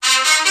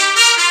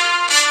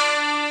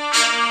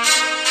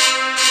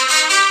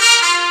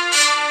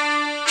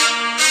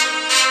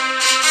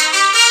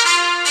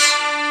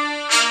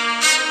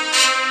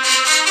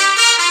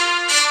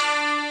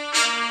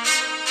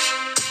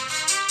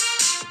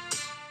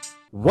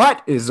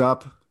What is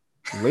up,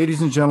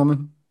 ladies and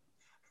gentlemen?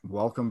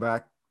 Welcome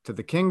back to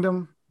the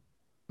kingdom.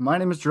 My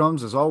name is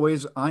Drums. As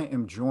always, I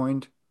am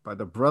joined by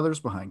the brothers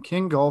behind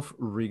King Golf,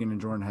 Regan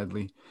and Jordan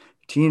Headley.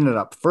 Teeing it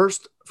up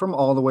first from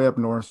all the way up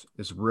north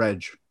is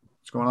Reg.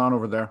 What's going on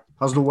over there?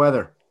 How's the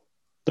weather?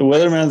 The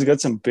weatherman's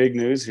got some big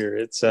news here.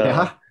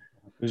 Yeah.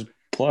 It was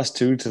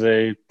 +2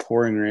 today,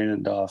 pouring rain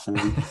in Dauphin.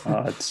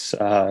 It's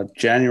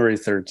January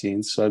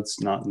 13th, so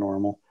that's not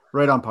normal.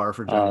 Right on par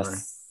for Uh, January.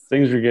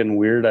 Things are getting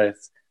weird.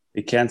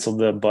 They canceled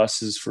the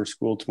buses for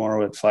school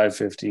tomorrow at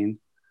 5:15,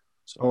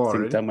 so Oh, I think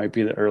already? that might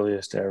be the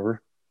earliest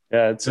ever.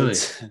 Yeah, it's Really?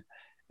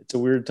 it's a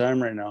weird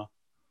time right now.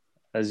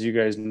 As you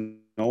guys know,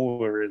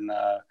 we're in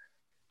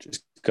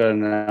just got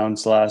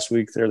announced last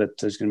week there that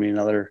there's going to be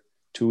another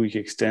 2-week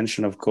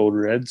extension of Code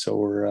Red, so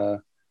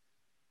we're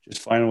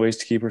just finding ways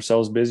to keep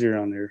ourselves busy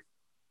around here.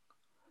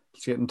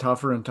 It's getting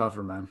tougher and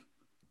tougher, man.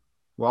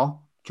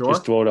 Well,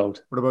 Just Jor, vote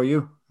out. what about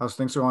you? How's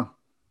things going?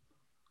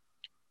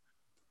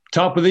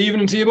 Top of the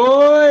evening to you,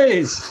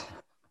 boys.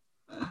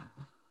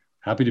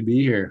 Happy to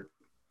be here,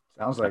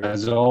 Sounds like it.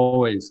 as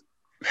always.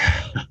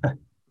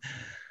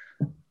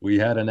 We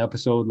had an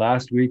episode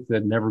last week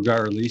that never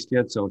got released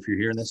yet. So if you're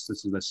hearing this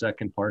is the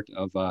second part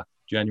of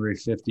January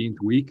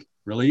 15th week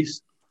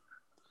release.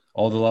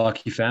 All the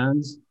lucky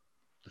fans,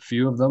 a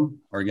few of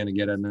them, are going to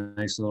get a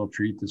nice little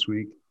treat this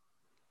week.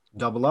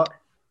 Double up.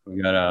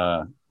 We got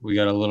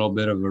a little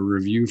bit of a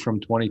review from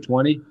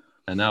 2020,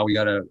 and now we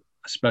got a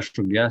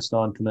special guest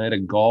on tonight, a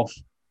golf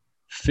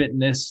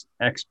fitness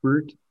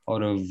expert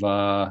out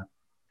of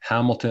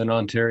Hamilton,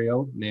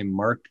 Ontario, named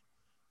Mark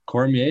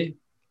Cormier.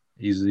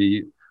 He's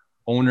the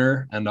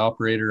owner and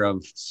operator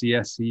of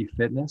CSC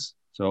Fitness.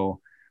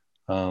 So,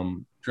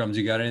 Drums,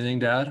 you got anything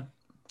to add?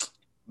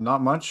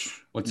 Not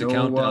much. What's the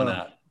countdown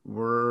at?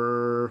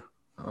 We're,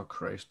 oh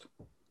Christ,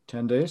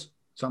 10 days,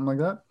 something like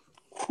that.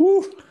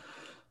 Whew.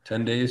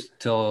 10 days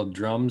till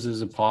Drums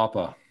is a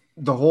papa.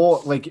 The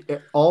whole,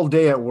 all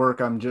day at work,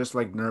 I'm just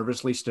like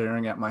nervously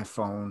staring at my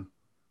phone,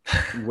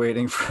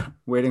 waiting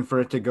for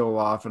it to go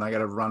off, and I got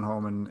to run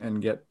home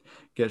and get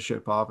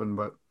shit popping.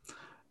 But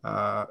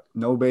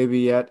no baby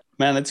yet.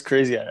 Man, that's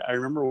crazy. I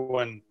remember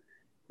when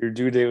your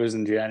due date was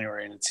in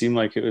January, and it seemed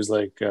like it was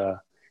like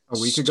A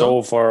week so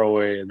ago. far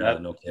away. And Yeah,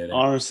 that no kidding.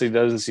 honestly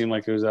doesn't seem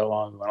like it was that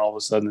long ago. And all of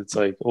a sudden, it's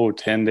like,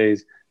 10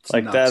 days. It's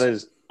Like, nuts. that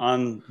is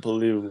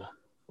unbelievable.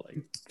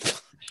 Like,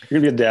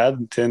 you're going to be a dad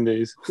in 10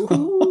 days.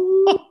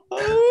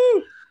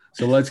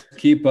 So let's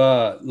keep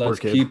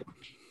kid.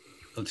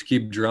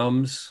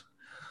 Drums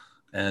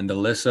and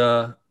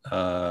Alyssa,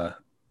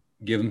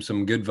 give them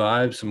some good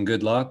vibes, some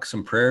good luck,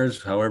 some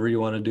prayers, however you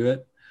want to do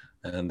it,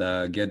 and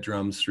get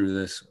Drums through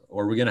this.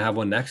 Or are we gonna have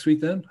one next week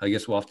then? I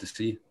guess we'll have to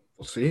see.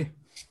 We'll see.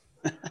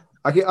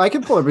 I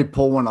could probably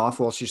pull one off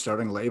while she's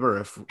starting labor,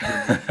 if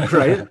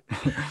right.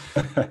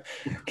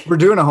 We're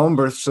doing a home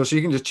birth, so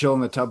she can just chill in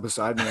the tub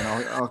beside me,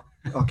 and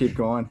I'll keep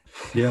going.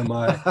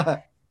 Yeah,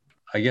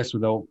 I guess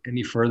without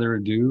any further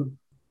ado,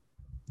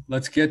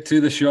 let's get to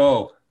the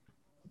show.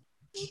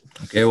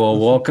 Okay, well,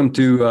 welcome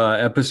to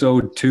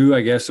episode 2,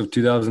 I guess, of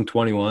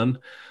 2021.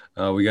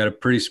 We got a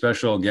pretty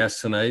special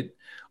guest tonight,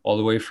 all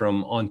the way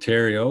from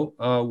Ontario.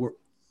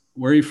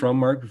 Where are you from,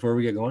 Mark, before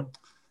we get going?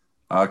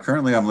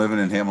 Currently, I'm living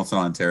in Hamilton,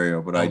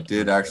 Ontario, but I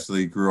did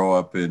actually grow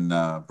up in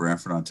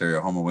Brantford,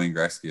 Ontario, home of Wayne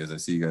Gretzky, as I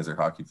see you guys are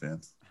hockey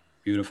fans.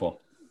 Beautiful.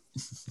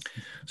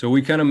 So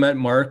we kind of met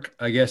Mark,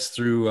 I guess,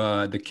 through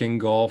the King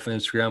Golf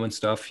Instagram and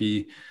stuff.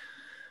 He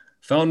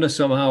found us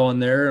somehow on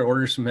there,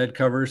 ordered some head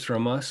covers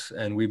from us,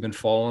 and we've been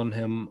following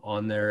him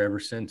on there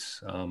ever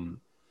since.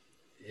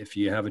 If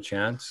you have a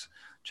chance,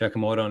 check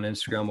him out on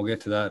Instagram. We'll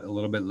get to that a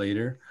little bit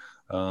later.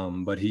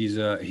 But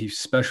he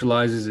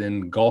specializes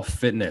in golf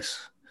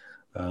fitness.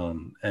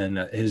 And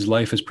his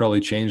life has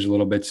probably changed a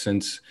little bit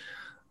since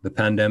the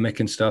pandemic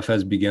and stuff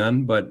has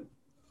begun, but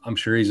I'm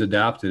sure he's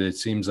adapted. It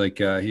seems like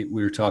we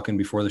were talking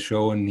before the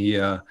show, and he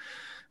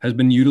has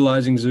been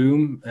utilizing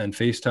Zoom and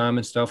FaceTime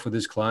and stuff with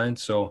his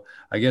clients. So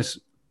I guess,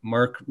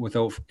 Mark,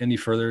 without any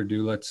further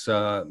ado, let's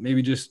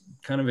maybe just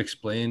kind of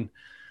explain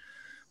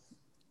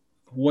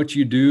what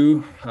you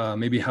do,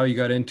 maybe how you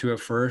got into it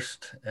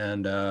first,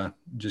 and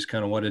just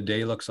kind of what a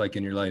day looks like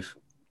in your life.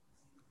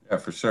 Yeah,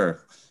 for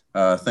sure.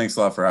 Thanks a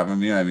lot for having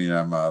me. I mean,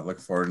 I'm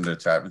looking forward to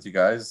chat with you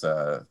guys.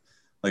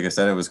 Like I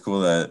said, it was cool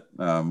that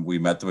we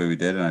met the way we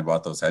did, and I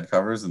bought those head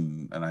covers,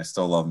 and I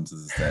still love them to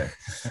this day.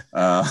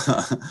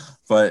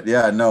 But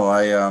yeah, no,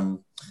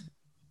 I've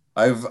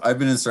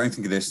been in strength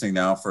and conditioning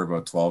now for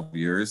about 12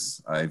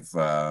 years. I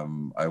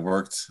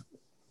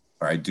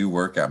do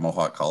work at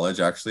Mohawk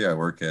College. Actually, I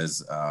work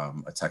as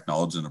a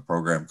technologist in a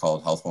program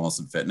called Health, Wellness,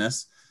 and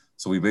Fitness.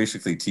 So we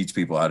basically teach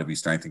people how to be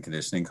strength and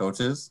conditioning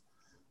coaches.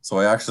 So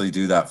I actually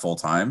do that full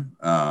time.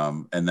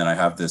 And then I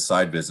have this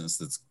side business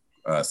that's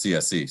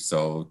CSC.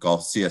 So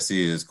golf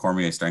CSC is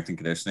Cormier Strength and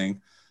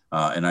Conditioning.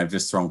 And I've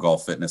just thrown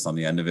golf fitness on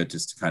the end of it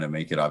just to kind of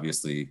make it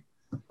obviously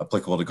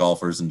applicable to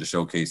golfers and to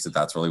showcase that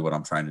that's really what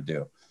I'm trying to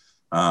do.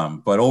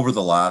 But over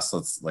the last,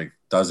 let's like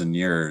dozen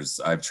years,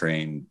 I've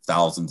trained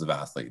thousands of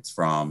athletes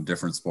from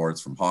different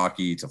sports, from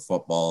hockey to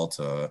football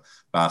to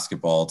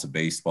basketball to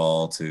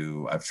baseball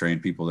to I've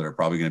trained people that are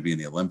probably going to be in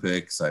the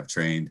Olympics. I've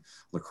trained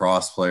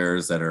lacrosse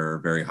players that are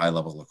very high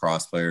level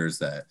lacrosse players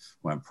that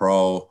went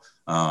pro.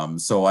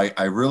 So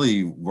I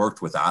really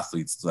worked with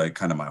athletes like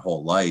kind of my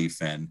whole life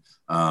and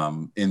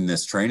in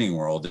this training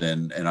world.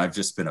 And I've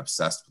just been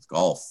obsessed with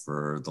golf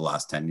for the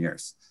last 10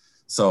 years.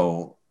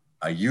 So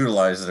I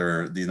utilized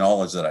the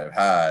knowledge that I've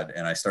had,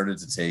 and I started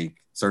to take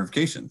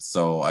certifications.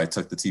 So I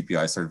took the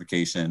TPI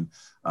certification,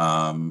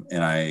 and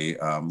I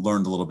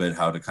learned a little bit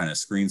how to kind of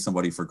screen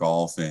somebody for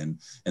golf, and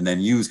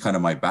then use kind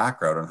of my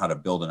background on how to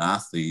build an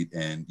athlete,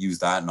 and use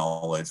that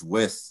knowledge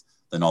with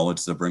the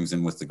knowledge that brings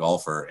in with the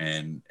golfer,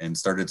 and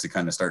started to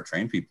kind of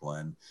train people.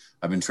 And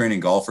I've been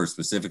training golfers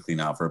specifically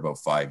now for about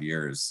 5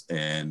 years,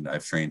 and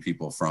I've trained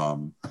people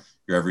from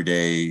your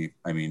everyday,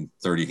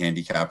 30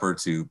 handicapper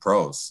to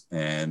pros,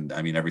 and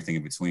everything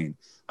in between.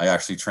 I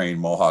actually train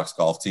Mohawk's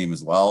golf team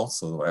as well.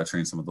 So I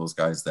train some of those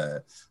guys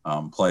that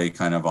play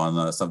kind of on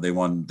the stuff they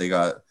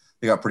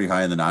got pretty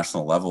high in the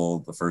national level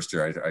the first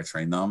year I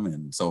trained them.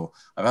 And so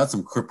I've had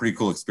some pretty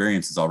cool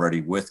experiences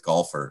already with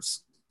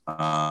golfers.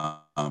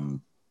 But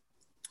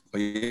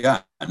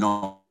yeah,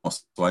 no.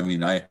 So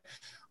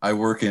I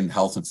work in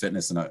health and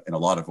fitness in a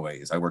lot of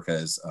ways. I work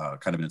as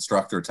kind of an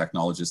instructor,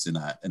 technologist in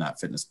that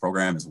fitness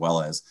program, as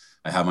well as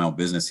I have my own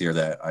business here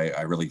that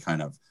I really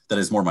that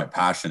is more my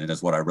passion. And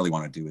is what I really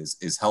want to do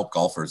is help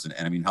golfers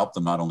and help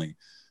them not only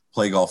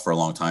play golf for a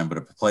long time, but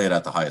to play it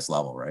at the highest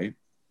level. Right.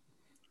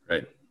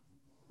 Right.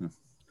 And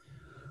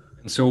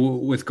so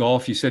with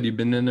golf, you said you've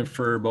been in it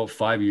for about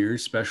 5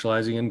 years,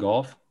 specializing in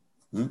golf.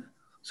 Mm-hmm.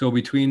 So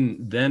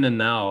between then and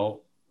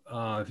now,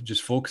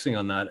 just focusing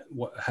on that,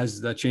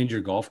 has that changed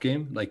your golf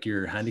game, like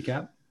your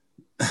handicap?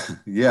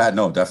 Yeah,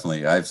 no,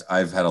 definitely.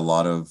 I've had a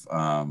lot of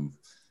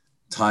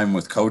time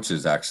with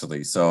coaches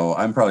actually. So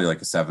I'm probably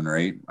like a 7 or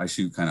 8. I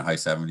shoot kind of high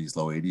 70s,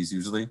 low 80s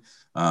usually.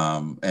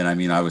 And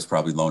I was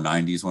probably low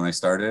 90s when I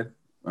started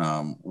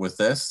with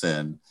this,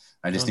 and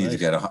I just need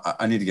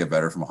to get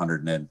better from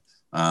 100 and in.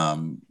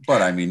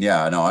 But I'm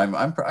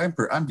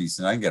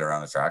decent. I can get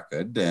around the track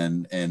good.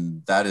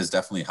 And that has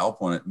definitely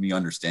helped me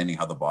understanding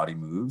how the body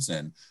moves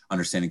and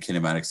understanding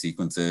kinematic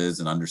sequences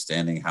and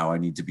understanding how I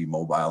need to be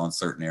mobile in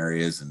certain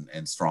areas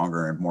and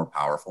stronger and more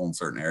powerful in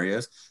certain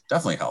areas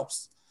definitely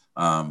helps.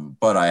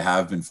 But I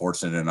have been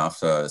fortunate enough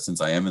to, since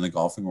I am in the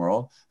golfing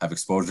world, have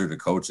exposure to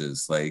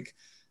coaches like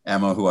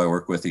Emma, who I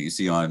work with that you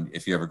see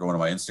if you ever go into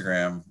my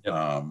Instagram.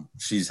 Yep.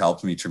 She's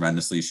helped me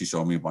tremendously. She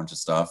showed me a bunch of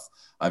stuff.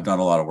 I've done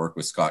a lot of work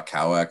with Scott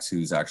Cowex,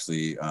 who's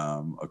actually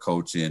a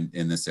coach in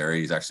this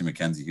area. He's actually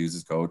Mackenzie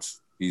Hughes' coach.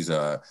 He's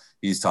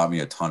taught me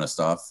a ton of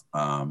stuff.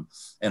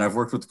 And I've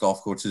worked with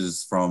golf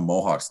coaches from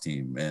Mohawk's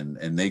team,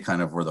 and they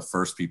kind of were the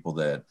first people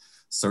that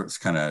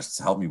kind of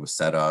helped me with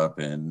setup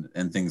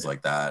and things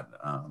like that.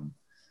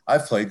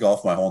 I've played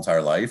golf my whole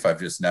entire life. I've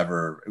just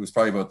never, it was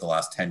probably about the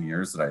last 10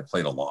 years that I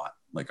played a lot.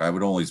 Like I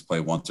would always play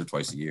once or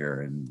twice a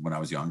year. And when I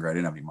was younger, I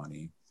didn't have any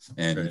money.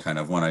 And right. Kind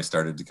of when I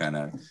started to kind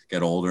of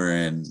get older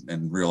and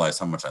realize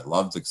how much I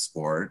loved the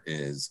sport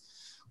is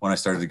when I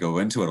started to go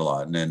into it a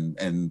lot.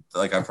 And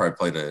like I've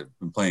probably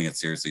been playing it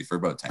seriously for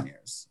about 10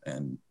 years.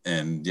 And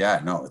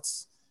yeah, no,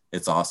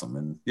 it's awesome.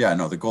 And yeah,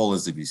 no, the goal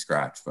is to be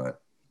scratched, but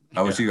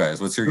how about you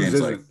guys? What's your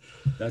games like?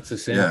 That's the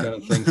same kind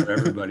of thing for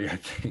everybody, I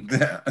think.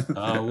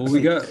 Well,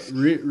 we got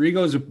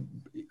Rigo's.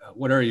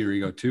 What are you,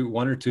 Rigo? 2,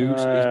 1 or 2?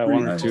 So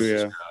 1 or 2,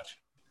 yeah.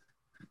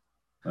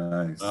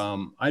 Nice.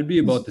 I'd be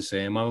about the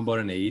same. I'm about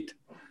an 8,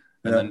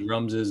 and then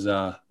Drums is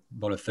about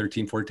a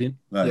 13, 14.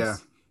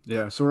 Nice.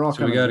 Yeah. So we're all.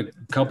 So we got a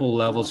couple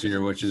levels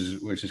here, which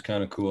is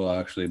kind of cool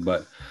actually.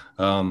 But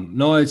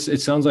no, it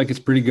sounds like it's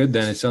pretty good.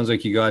 Then it sounds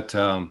like you got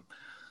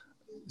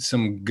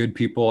some good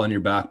people in your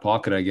back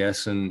pocket, I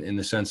guess, and in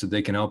the sense that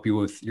they can help you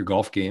with your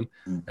golf game,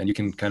 and you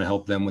can kind of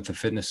help them with the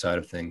fitness side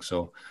of things.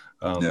 So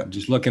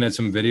just looking at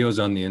some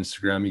videos on the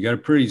Instagram, you got a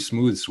pretty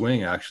smooth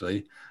swing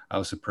actually. I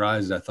was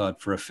surprised. I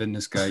thought for a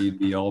fitness guy, you'd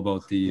be all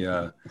about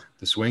the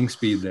swing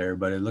speed there,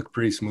 but it looked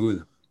pretty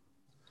smooth.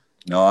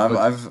 No, I'm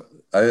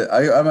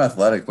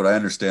athletic, but I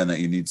understand that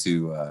you need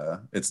to.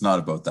 It's not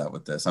about that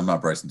with this. I'm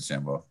not Bryson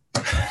DeChambeau.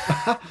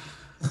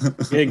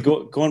 Yeah,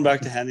 going back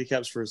to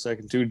handicaps for a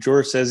second too.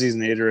 George says he's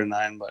an 8 or a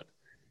 9, but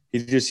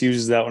he just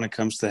uses that when it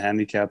comes to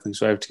handicapping.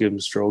 So I have to give him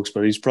strokes,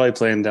 but he's probably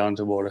playing down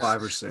to about a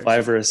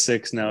 5 or a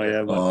 6 now.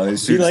 Yeah, but he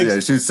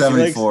shoots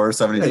 74,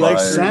 75. He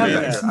likes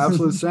sandbagger,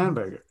 absolute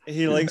sandbagger.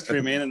 He likes to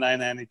remain a 9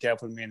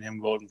 handicap when me and him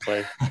go out and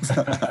play.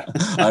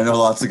 I know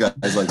lots of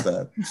guys like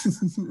that.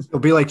 It'll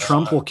be like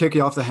Trump will kick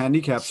you off the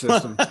handicap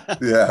system.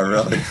 Yeah,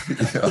 really.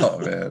 Oh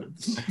man,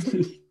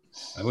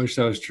 I wish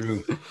that was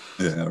true.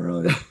 Yeah,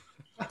 really.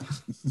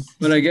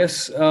 But I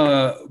guess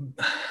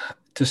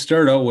to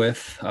start out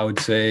with, I would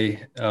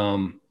say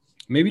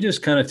maybe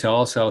just kind of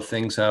tell us how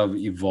things have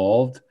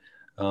evolved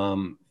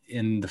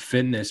in the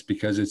fitness,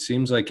 because it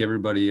seems like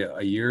everybody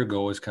a year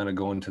ago was kind of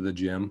going to the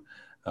gym,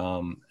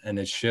 and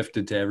it's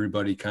shifted to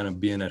everybody kind of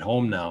being at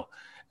home now.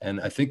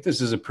 And I think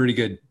this is a pretty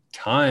good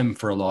time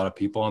for a lot of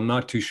people. I'm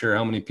not too sure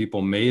how many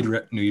people made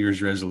New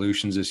Year's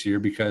resolutions this year,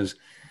 because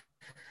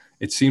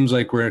it seems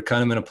like we're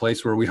kind of in a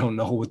place where we don't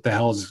know what the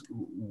hell's,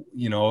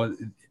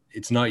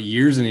 it's not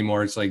years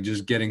anymore. It's like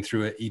just getting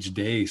through it each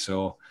day.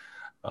 So,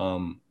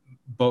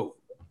 but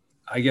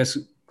I guess,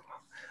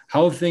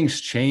 how have things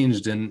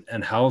changed,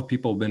 and how have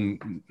people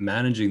been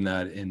managing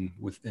that in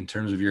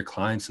terms of your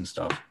clients and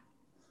stuff?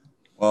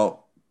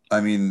 Well,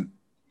 I mean,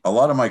 a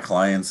lot of my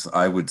clients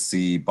I would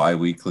see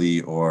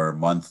biweekly or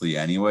monthly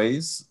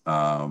anyways.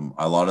 A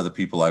lot of the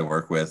people I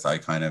work with, I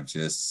kind of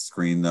just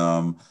screen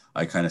them.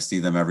 I kind of see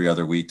them every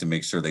other week to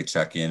make sure they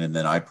check in, and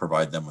then I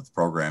provide them with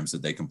programs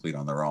that they complete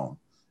on their own.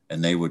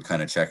 And they would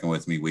kind of check in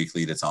with me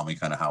weekly to tell me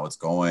kind of how it's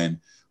going.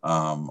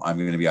 I'm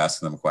going to be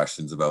asking them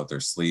questions about their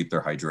sleep,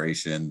 their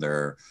hydration,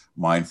 their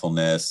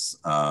mindfulness,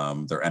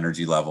 their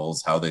energy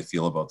levels, how they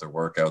feel about their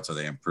workouts. Are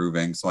they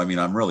improving? So, I mean,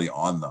 I'm really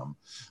on them.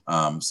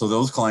 So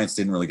those clients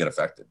didn't really get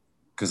affected,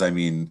 because I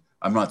mean,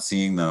 I'm not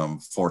seeing them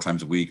 4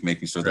 times a week,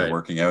 making sure they're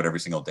working out every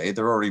single day.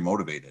 They're already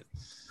motivated.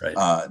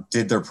 Right.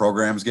 Did their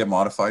programs get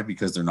modified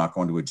because they're not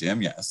going to a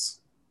gym? Yes.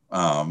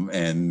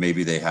 And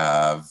maybe they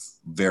have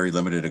very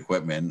limited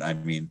equipment. I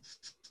mean,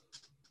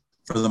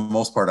 for the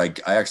most part,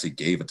 I actually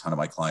gave a ton of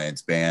my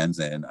clients bands,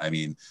 and I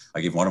mean,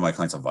 I gave one of my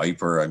clients a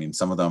Viper. I mean,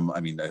 some of them,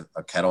 I mean,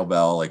 a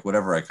kettlebell, like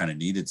whatever I kind of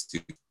needed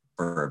to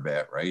for a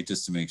bit, right?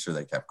 Just to make sure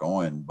they kept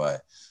going.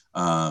 But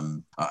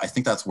I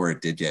think that's where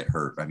it did get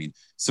hurt. I mean,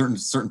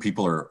 certain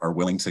people are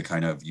willing to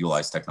kind of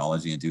utilize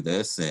technology and do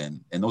this,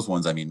 and those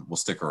ones, I mean, will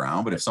stick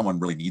around. But if someone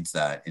really needs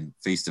that in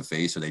face to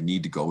face, or they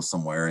need to go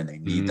somewhere and they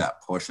need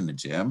that push in the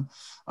gym,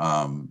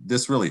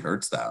 this really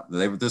hurts that.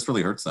 This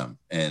really hurts them.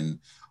 And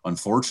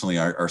unfortunately,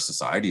 our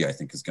society, I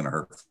think, is going to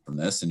hurt from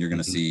this. And you're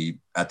going to see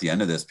at the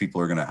end of this,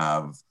 people are going to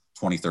have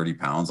 20, 30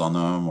 pounds on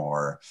them,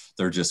 or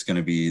they're just going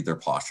to be, their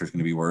posture is going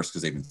to be worse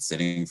because they've been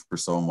sitting for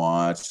so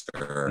much.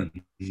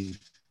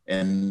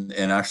 And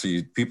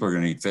actually, people are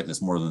going to need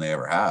fitness more than they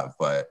ever have.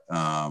 But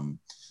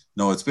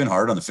no, it's been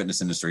hard on the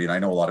fitness industry. And I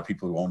know a lot of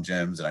people who own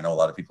gyms, and I know a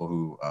lot of people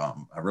who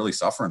are really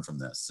suffering from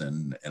this.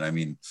 And I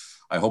mean,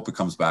 I hope it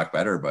comes back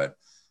better, but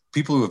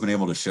people who have been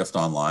able to shift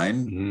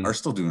online are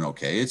still doing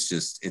okay. It's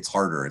just, it's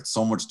harder. It's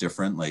so much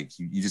different. Like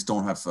you just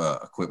don't have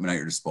equipment at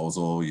your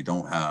disposal. You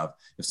don't have,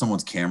 if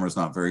someone's camera is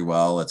not very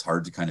well, it's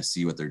hard to kind of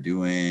see what they're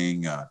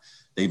doing.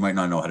 They might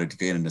not know how to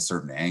get into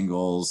certain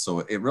angles.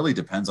 So it really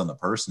depends on the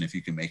person if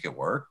you can make it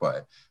work.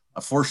 But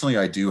unfortunately,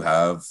 I do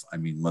have, I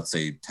mean, let's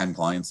say 10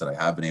 clients that I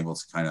have been able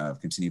to kind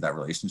of continue that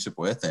relationship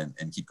with and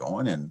keep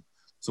going. And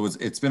so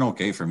it's been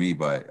okay for me,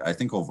 but I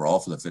think overall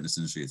for the fitness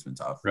industry, it's been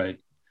tough. Right.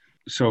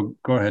 So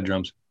go ahead,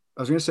 Drums.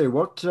 I was going to say,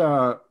 what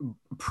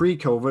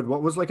pre-COVID,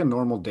 what was like a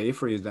normal day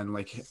for you then?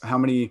 Like how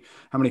many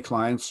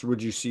clients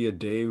would you see a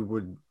day?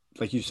 Would,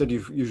 like you said,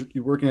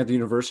 you're working at the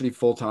university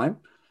full time?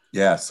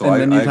 Yeah. So and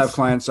then you'd have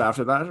clients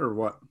after that, or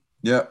what?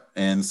 Yeah.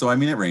 And so, I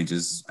mean, it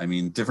ranges. I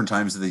mean, different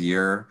times of the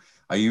year,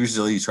 I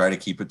usually try to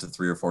keep it to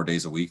 3 or 4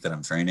 days a week that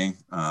I'm training.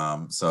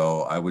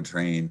 So I would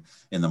train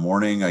in the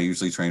morning. I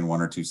usually train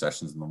 1 or 2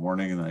 sessions in the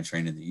morning, and then I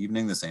train in the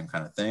evening, the same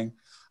kind of thing.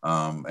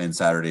 And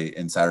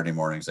Saturday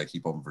mornings, I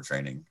keep open for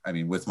training. I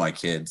mean, with my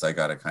kids, I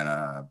got to kind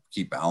of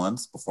keep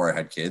balance. Before I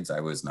had kids, I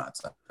was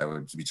nuts. I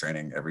would be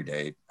training every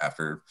day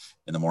after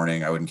in the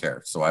morning. I wouldn't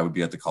care. So I would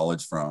be at the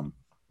college from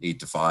 8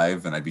 to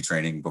 5, and I'd be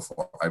training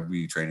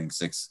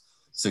 6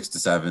 to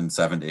 7,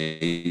 7 to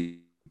 8,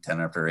 10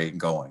 after 8 and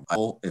going.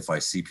 If I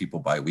see people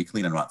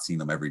bi-weekly and I'm not seeing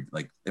them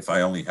if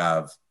I only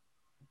have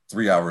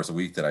 3 hours a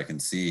week that I can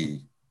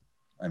see,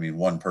 I mean,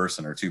 1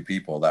 person or 2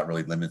 people, that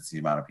really limits the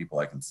amount of people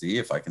I can see.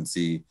 If I can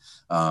see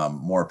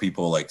more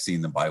people, like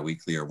seeing them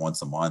bi-weekly or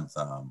once a month,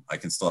 I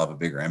can still have a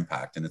bigger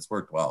impact, and it's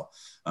worked well.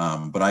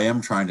 But I am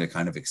trying to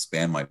kind of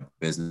expand my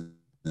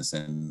business,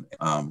 and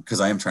because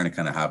I am trying to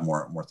kind of have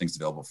more things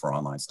available for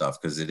online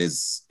stuff, because it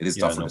is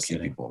tougher to see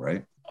people,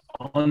 right?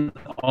 On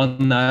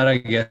that, I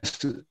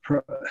guess,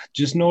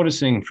 just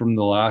noticing from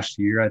the last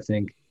year, I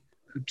think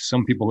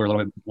some people who are a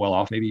little bit well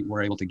off maybe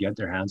were able to get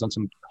their hands on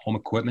some home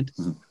equipment.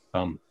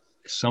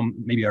 Some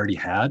maybe already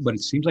had, but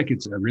it seems like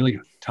it's a really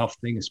tough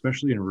thing,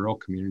 especially in rural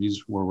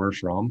communities where we're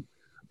from,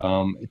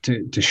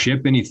 to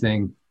ship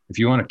anything. If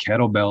you want a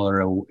kettlebell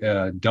or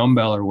a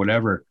dumbbell or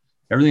whatever,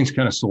 everything's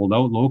kind of sold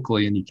out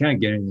locally, and you can't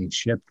get anything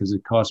shipped because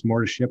it costs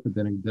more to ship it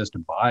than it does to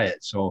buy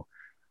it. So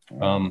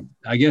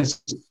I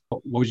guess,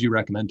 what would you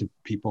recommend to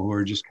people who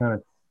are just kind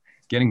of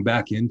getting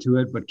back into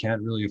it but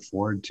can't really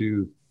afford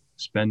to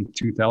spend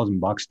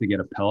 $2,000 to get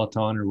a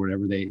Peloton or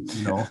whatever they,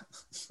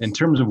 in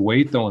terms of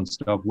weight though and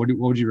stuff, what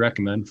would you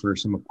recommend for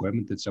some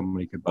equipment that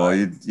somebody could buy? Well,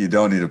 you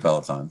don't need a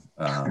Peloton.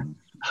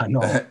 I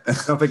know. I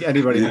don't think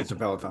anybody needs a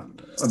Peloton.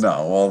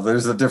 No, well,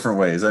 there's different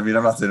ways. I mean,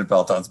 I'm not saying a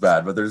Peloton's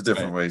bad, but there's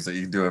different ways that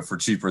you can do it for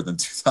cheaper than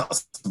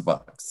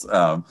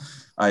 $2,000.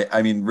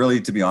 I mean, really,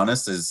 to be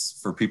honest, is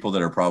for people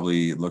that are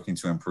probably looking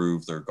to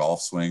improve their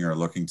golf swing or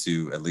looking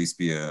to at least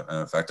be an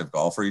effective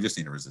golfer, you just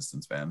need a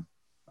resistance band.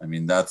 I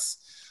mean,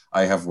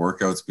 I have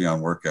workouts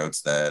beyond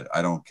workouts that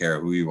I don't care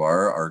who you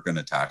are going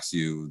to tax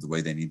you the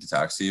way they need to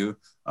tax you.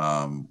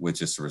 with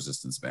just a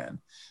resistance band.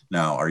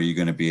 Now, are you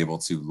going to be able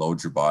to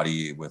load your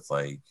body with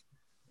like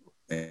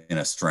in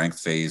a strength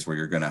phase where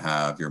you're going to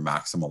have your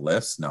maximal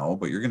lifts? No,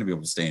 but you're going to be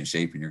able to stay in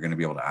shape, and you're going to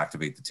be able to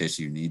activate the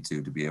tissue you need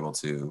to be able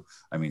to,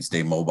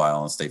 stay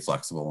mobile and stay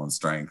flexible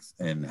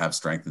and have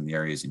strength in the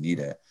areas you need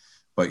it.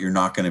 But you're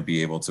not going to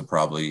be able to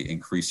probably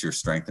increase your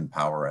strength and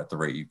power at the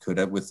rate you could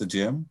have with the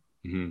gym.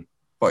 Mm-hmm.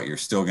 But you're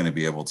still going to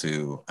be able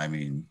to,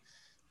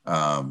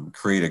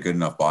 create a good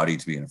enough body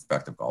to be an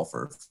effective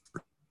golfer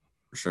for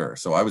sure.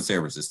 So I would say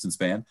a resistance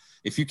band.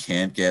 If you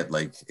can't get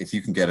if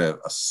you can get a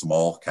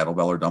small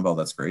kettlebell or dumbbell,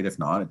 that's great. If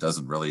not, it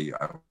doesn't really,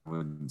 I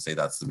wouldn't say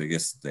that's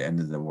the end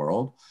of the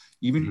world.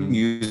 Even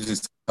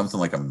using something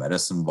like a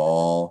medicine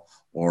ball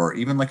or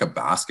even like a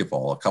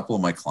basketball. A couple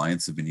of my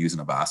clients have been using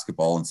a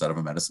basketball instead of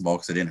a medicine ball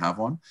because they didn't have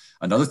one.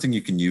 Another thing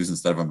you can use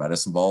instead of a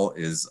medicine ball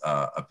is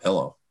a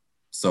pillow.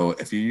 So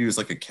if you use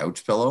like a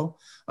couch pillow,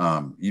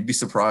 you'd be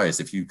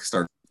surprised if you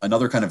start.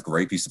 Another kind of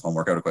great piece of home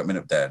workout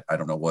equipment that I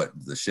don't know what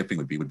the shipping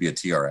would be a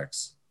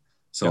TRX.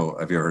 So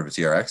Have you ever heard of a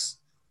TRX?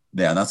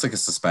 Yeah, and that's like a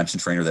suspension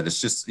trainer that is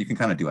just, you can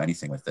kind of do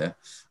anything with it.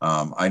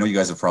 I know you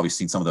guys have probably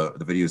seen some of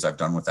the videos I've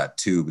done with that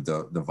tube,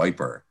 the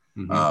Viper.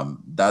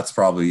 Mm-hmm. That's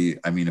probably,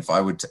 if I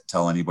would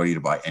tell anybody to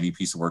buy any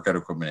piece of workout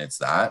equipment, it's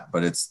that,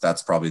 but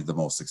that's probably the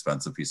most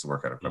expensive piece of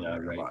workout equipment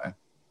you're gonna buy.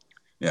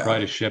 Yeah.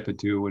 Probably to ship it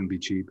too, it wouldn't be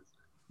cheap.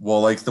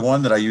 Well, like the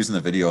one that I use in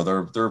the video,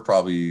 they're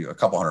probably a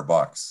couple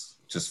 $100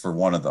 just for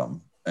one of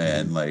them.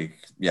 And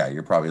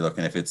you're probably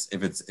looking,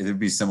 it'd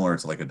be similar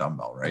to like a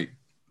dumbbell, right?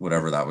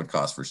 Whatever that would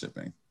cost for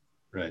shipping.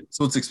 Right.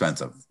 So it's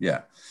expensive.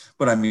 Yeah.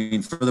 But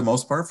for the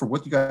most part, for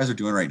what you guys are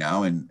doing right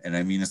now, and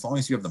as long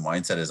as you have the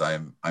mindset as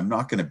I'm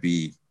not going to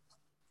be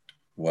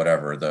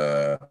whatever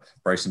the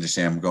Bryson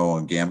DeChambeau, go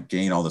and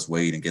gain all this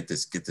weight and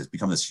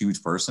become this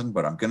huge person,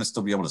 but I'm going to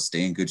still be able to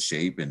stay in good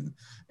shape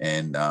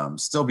and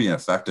still be an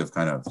effective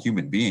kind of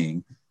human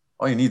being.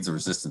 All you need is a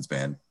resistance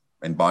band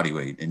and body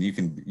weight, and you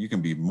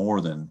can be more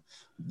than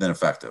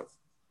effective.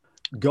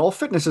 Golf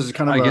fitness is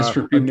kind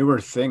of a newer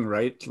thing,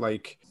 right?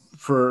 Like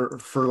for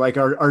like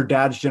our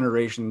dad's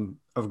generation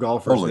of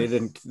golfers, totally.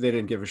 they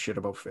didn't give a shit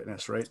about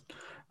fitness, right?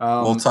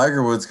 Well,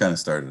 Tiger Woods kind of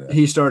started it.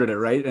 He started it,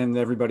 right? And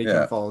everybody kind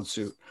of followed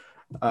suit.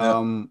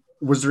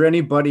 Was there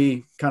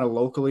anybody kind of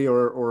locally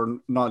or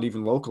not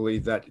even locally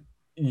that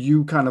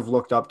you kind of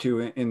looked up to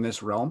in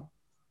this realm?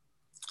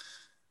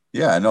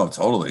 Yeah, no,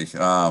 totally.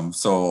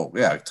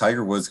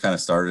 Tiger Woods kind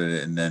of started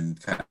it, and then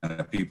kind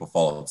of people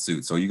followed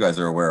suit. So you guys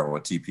are aware of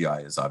what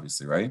TPI is,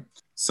 obviously, right?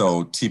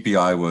 So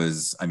TPI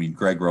was,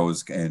 Greg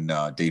Rose and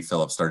Dave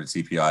Phillips started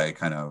TPI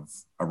kind of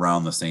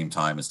around the same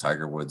time as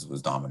Tiger Woods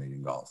was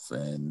dominating golf.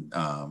 And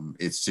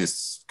it's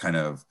just kind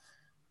of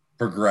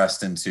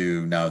progressed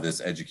into now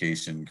this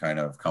education kind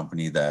of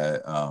company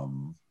that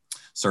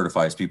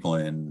certifies people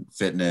in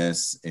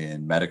fitness,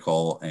 in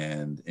medical,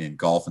 and in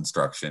golf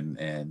instruction.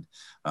 And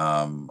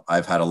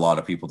I've had a lot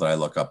of people that I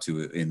look up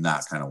to in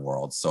that kind of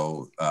world.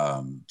 So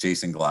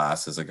Jason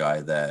Glass is a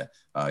guy that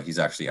he's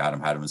actually Adam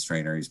Hadam's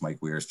trainer. He's Mike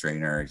Weir's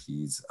trainer.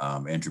 He's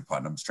Andrew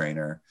Putnam's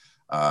trainer.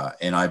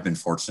 And I've been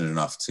fortunate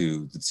enough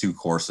to the 2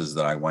 courses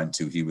that I went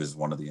to, he was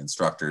one of the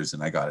instructors,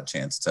 and I got a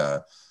chance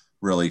to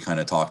really kind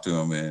of talk to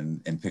him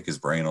and pick his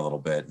brain a little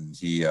bit. And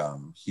he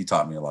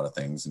taught me a lot of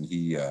things, and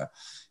he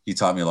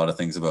taught me a lot of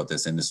things about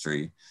this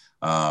industry,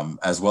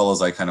 as well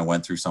as I kind of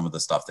went through some of the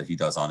stuff that he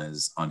does on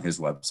his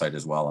website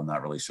as well. And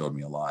that really showed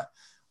me a lot.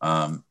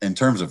 In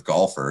terms of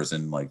golfers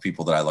and like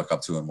people that I look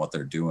up to and what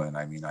they're doing,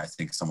 I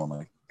think someone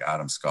like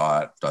Adam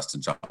Scott,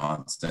 Dustin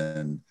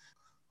Johnson,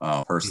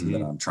 person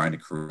that I'm trying to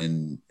create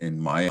in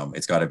my,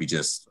 it's got to be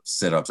just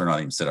sit-ups, or not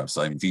even sit-ups.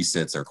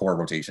 V-sits or core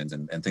rotations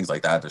and things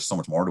like that. There's so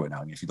much more to it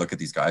now. If you look at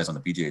these guys on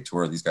the PGA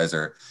Tour, these guys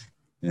are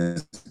in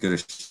as good a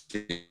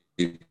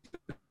shape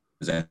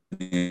as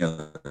any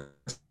other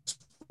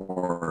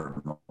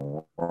sport in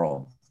the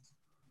world,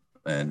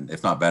 and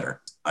if not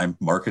better. I'm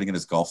marketing it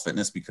as golf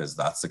fitness because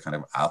that's the kind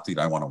of athlete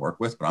I want to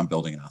work with, but I'm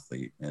building an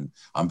athlete, and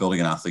I'm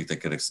building an athlete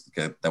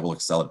that will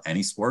excel at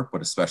any sport,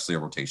 but especially a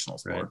rotational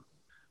sport.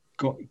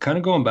 Right.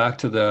 Going back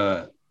to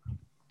the,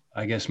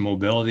 I guess,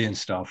 mobility and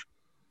stuff.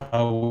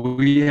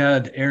 We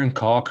had Aaron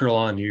Cockrell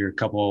on here a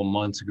couple of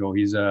months ago.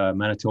 He's a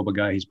Manitoba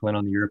guy. He's playing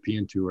on the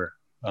European Tour.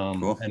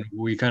 Cool. And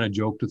we kind of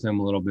joked with him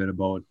a little bit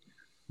about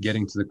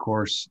getting to the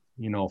course,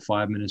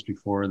 5 minutes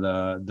before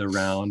the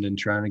round and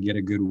trying to get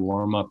a good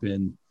warm up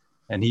in.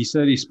 And he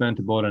said he spent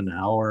about an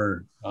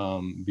hour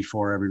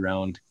before every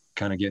round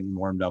kind of getting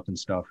warmed up and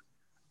stuff.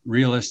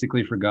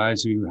 Realistically, for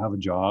guys who have a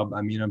job,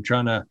 I'm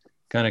trying to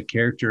kind of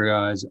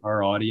characterize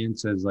our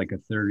audience as like a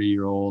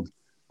 30-year-old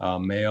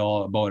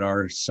male about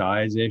our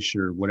size-ish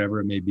or whatever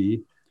it may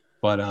be.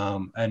 But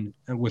and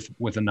with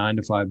a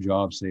 9-to-5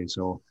 job, say.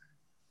 So,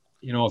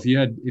 if you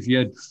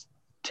had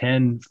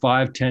 10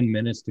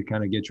 minutes to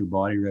kind of get your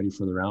body ready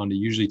for the round, it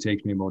usually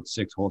takes me about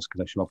 6 holes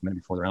because I show up a minute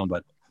before the round.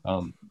 But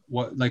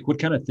what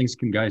kind of things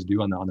can guys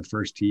do on the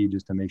first tee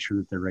just to make sure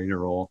that they're ready to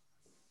roll?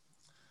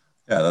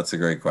 Yeah, that's a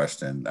great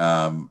question.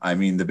 I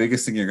mean, the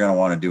biggest thing you're going to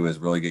want to do is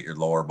really get your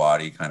lower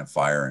body kind of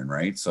firing,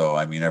 right? So,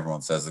 I mean,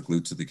 everyone says the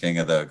glutes are the king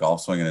of the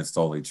golf swing, and it's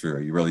totally true.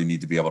 You really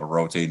need to be able to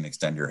rotate and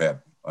extend your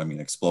hip. I mean,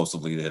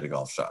 explosively to hit a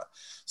golf shot.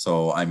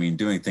 So, I mean,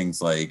 doing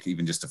things like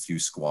even just a few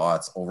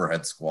squats,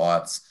 overhead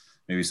squats,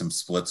 maybe some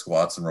split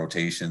squats and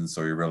rotations.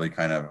 So you're really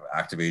kind of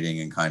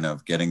activating and kind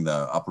of getting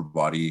the upper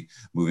body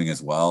moving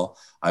as well.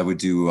 I would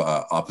do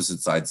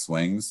opposite side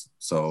swings.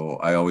 So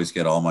I always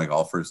get all my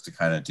golfers to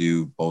kind of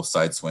do both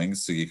side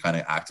swings. So you kind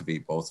of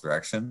activate both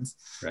directions.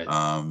 Right.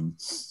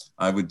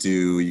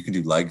 You can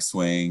do leg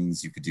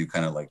swings. You could do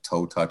kind of like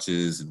toe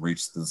touches and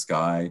reach to the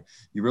sky.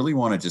 You really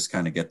want to just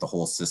kind of get the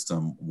whole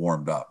system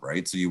warmed up,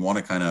 right? So you want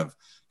to kind of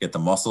get the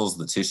muscles,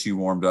 the tissue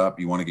warmed up.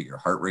 You want to get your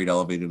heart rate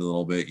elevated a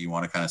little bit. You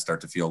want to kind of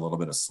start to feel a little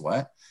bit of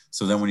sweat.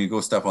 So then when you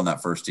go step on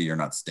that first tee, you're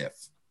not stiff.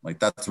 Like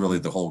that's really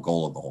the whole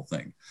goal of the whole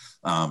thing.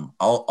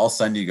 I'll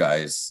send you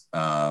guys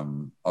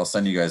my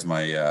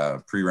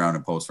pre-round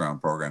and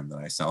post-round program that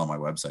I sell on my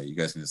website. You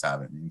guys can just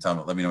have it. You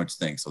can let me know what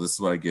you think. So this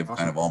is what I give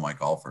kind of all my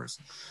golfers.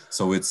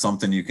 So it's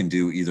something you can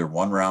do either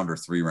 1 round or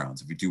 3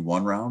 rounds. If you do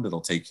 1 round, it'll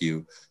take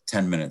you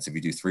 10 minutes. If you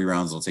do 3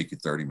 rounds, it'll take you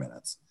 30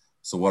 minutes.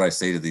 So what I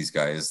say to these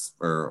guys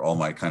or all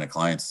my kind of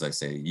clients is I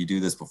say, you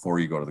do this before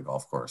you go to the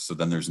golf course. So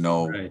then there's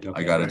no, right, okay,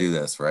 I got to do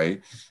this,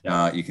 right?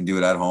 Yeah. You can do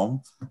it at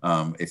home.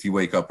 If you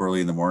wake up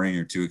early in the morning,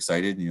 you're too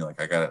excited and you're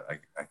like, I got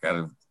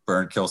to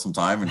kill some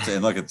time.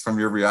 And look, it's from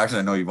your reaction.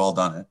 I know you've all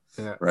done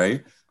it,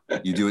 right?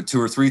 You do it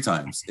 2 or 3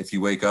 times. If you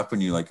wake up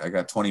and you're like, I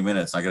got 20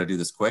 minutes, I got to do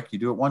this quick. You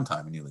do it 1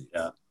 time and you leave.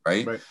 Yeah.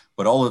 Right.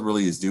 But all it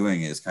really is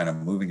doing is kind of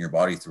moving your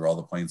body through all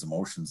the planes of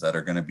motions that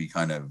are going to be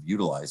kind of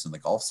utilized in the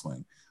golf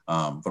swing.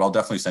 But I'll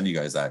definitely send you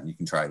guys that and you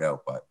can try it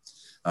out. But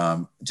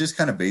just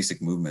kind of basic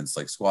movements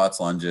like squats,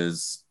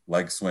 lunges,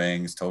 leg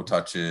swings, toe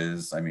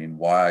touches. I mean,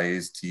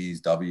 Y's, T's,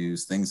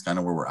 W's, things kind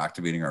of where we're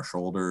activating our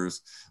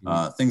shoulders,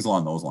 things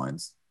along those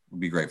lines would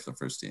be great for the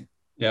first tee.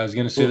 Yeah, I was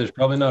going to say there's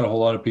probably not a whole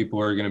lot of people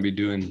who are going to be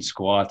doing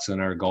squats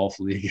in our golf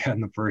league in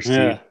the first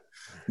tee.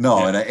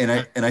 No,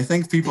 yeah. and I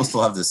think people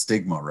still have this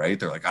stigma, right?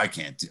 They're like,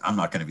 I'm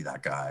not going to be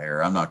that guy,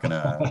 or I don't want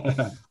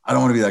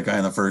to be that guy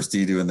in the first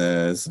tee doing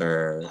this,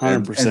 or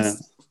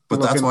 100%.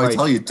 But that's why I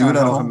tell you, do it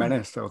at home.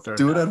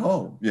 Do it at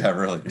home. Yeah,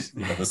 really.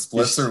 Yeah, the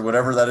splits or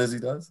whatever that is he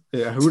does.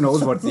 Yeah, who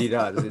knows what he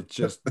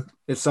does?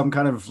 It's some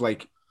kind of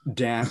like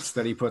dance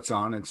that he puts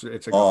on. It's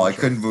I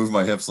couldn't move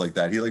my hips like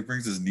that. He like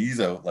brings his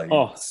knees out like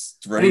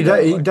he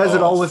does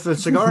it all with a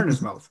cigar in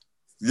his mouth.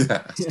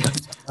 Yeah.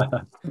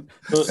 Yeah,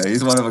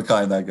 he's one of a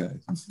kind, that guy.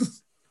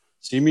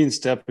 So you mean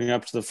stepping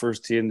up to the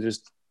first tee and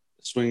just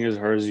swing as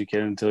hard as you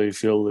can until you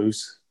feel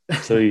loose?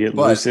 So you get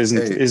loose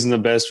isn't the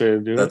best way to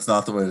do it. That's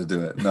not the way to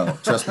do it. No,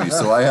 trust me.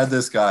 So I had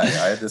this guy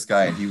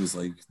and he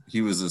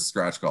was a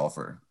scratch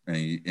golfer and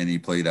he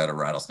played at a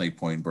Rattlesnake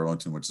Point in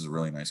Burlington, which is a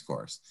really nice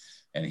course.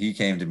 And he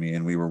came to me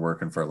and we were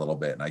working for a little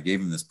bit and I gave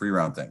him this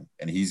pre-round thing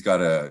and he's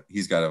got a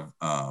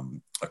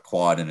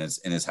quad in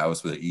his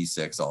house with an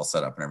E6 all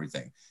set up and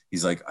everything.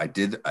 He's like, I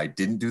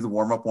didn't do the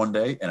warm up one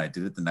day and I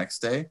did it the next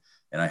day.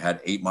 And I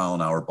had 8 mile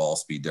an hour ball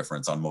speed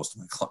difference on most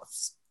of my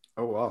clubs.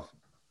 Oh, wow.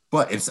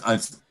 But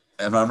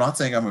and I'm not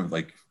saying I'm a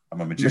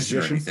magician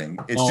or anything.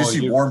 It's just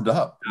you warmed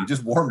up. You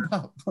just warmed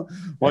up,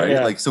 right?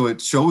 Yeah. Like, so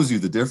it shows you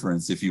the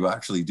difference if you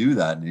actually do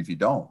that and if you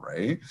don't,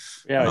 right?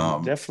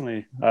 Yeah,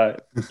 definitely.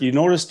 You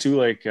notice too,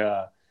 like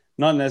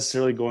not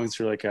necessarily going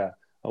through like a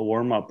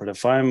warm up, but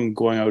if I'm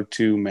going out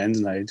to men's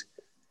night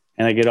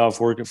and I get off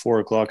work at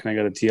 4:00 and I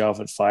got to tee off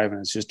at 5 and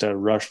it's just a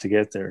rush to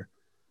get there,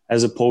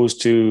 as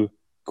opposed to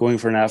going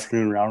for an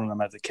afternoon round when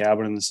I'm at the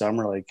cabin in the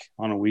summer, like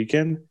on a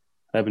weekend.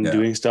 I've been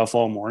doing stuff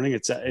all morning.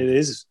 It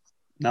is.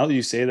 Now that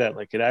you say that,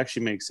 like it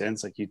actually makes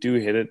sense. Like you do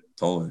hit it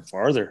totally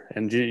farther,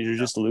 and you're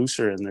just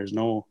looser, and there's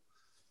no.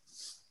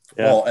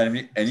 Yeah. Well,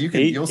 and you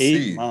can you'll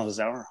see 8 miles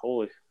an hour.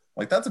 Holy,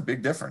 like that's a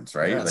big difference,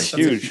 right? Yeah, like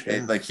huge.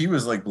 Like he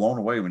was like blown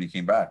away when he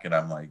came back, and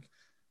I'm like,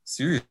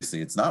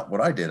 seriously, it's not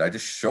what I did. I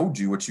just showed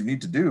you what you need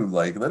to do.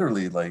 Like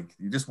literally, like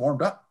you just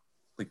warmed up,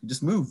 like you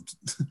just moved.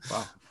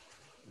 Wow.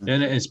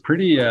 And it's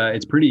pretty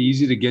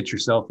easy to get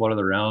yourself out of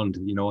the round,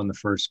 in the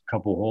first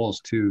couple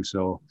holes too.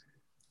 So.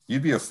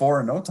 You'd be a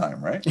 4 in no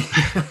time, right?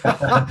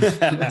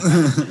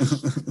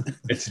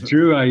 It's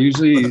true. I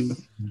usually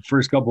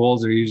first couple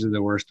holes are usually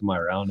the worst of my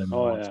round.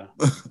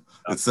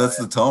 It sets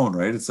the tone,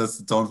 right? It sets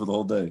the tone for the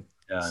whole day.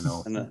 Yeah, I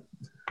know.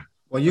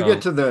 Well, you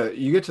get to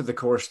the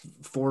course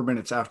 4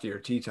 minutes after your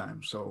tee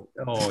time, so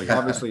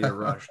obviously you're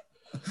rushed.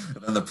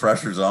 And then the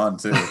pressure's on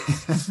too.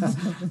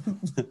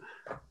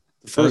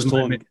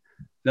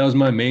 That was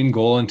my main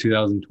goal in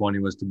 2020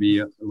 was to be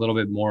a little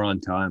bit more on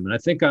time. And I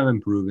think I'm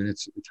improving.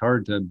 It's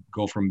hard to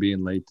go from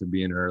being late to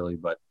being early,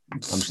 but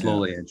I'm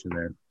slowly inching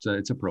there. So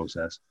it's a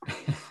process.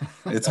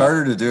 It's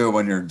harder to do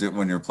when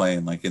you're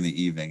playing like in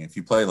the evening. If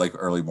you play like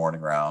early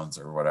morning rounds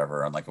or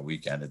whatever on like a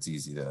weekend, it's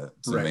easy to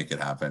make it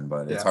happen,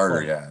 but it's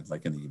harder.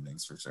 Like in the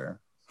evenings for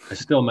sure. I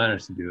still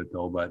manage to do it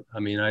though, but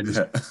I mean, I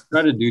just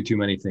try to do too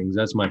many things.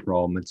 That's my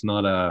problem. It's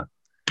not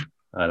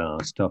I don't know.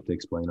 It's tough to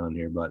explain on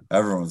here, but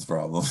Everyone's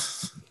problem.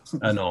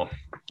 I know.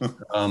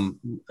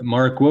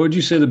 Mark, what would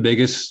you say the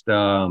biggest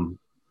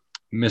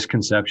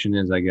misconception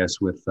is, I guess,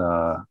 with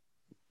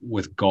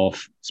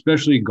golf,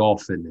 especially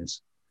golf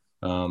fitness?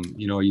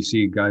 You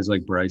see guys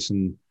like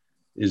Bryson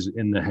is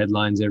in the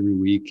headlines every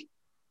week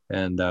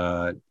and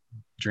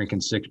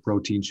drinking 6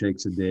 protein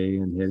shakes a day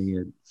and hitting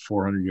it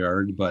 400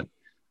 yards. But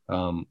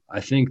I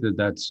think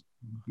that's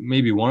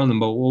maybe one of them.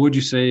 But what would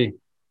you say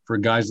for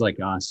guys like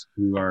us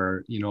who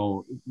are,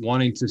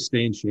 wanting to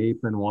stay in shape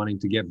and wanting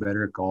to get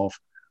better at golf?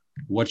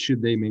 What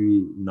should they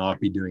maybe not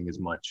be doing as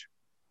much?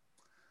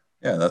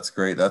 Yeah, that's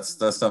great. That's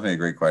definitely a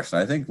great question.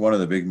 I think one of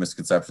the big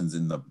misconceptions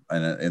in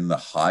the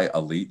high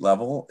elite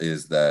level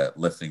is that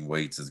lifting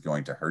weights is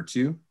going to hurt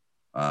you,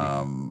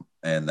 and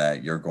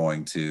that you're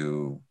going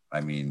to,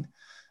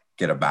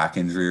 get a back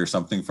injury or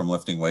something from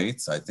lifting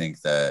weights. I think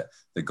that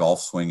the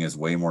golf swing is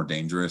way more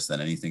dangerous than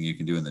anything you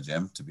can do in the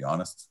gym, to be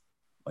honest.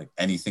 Like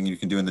anything you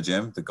can do in the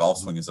gym, the golf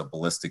swing is a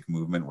ballistic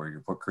movement where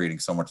you're creating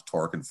so much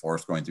torque and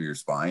force going through your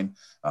spine.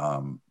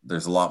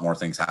 There's a lot more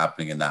things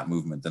happening in that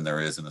movement than there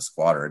is in a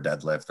squat or a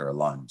deadlift or a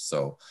lunge.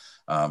 So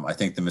I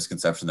think the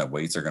misconception that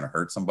weights are going to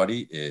hurt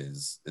somebody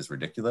is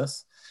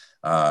ridiculous.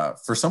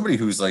 For somebody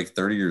who's like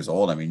 30 years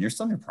old, you're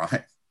still in your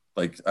prime.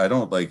 Like, I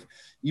don't like,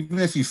 even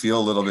if you feel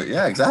a little bit,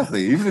 yeah,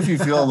 exactly. Even if you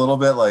feel a little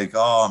bit like,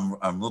 oh,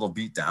 I'm a little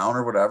beat down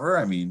or whatever.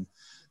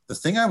 The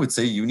thing I would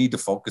say you need to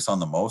focus on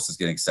the most is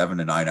getting 7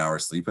 to 9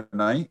 hours sleep at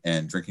night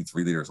and drinking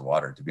 3 liters of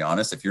water. To be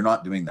honest, if you're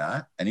not doing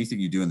that, anything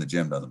you do in the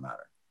gym doesn't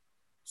matter.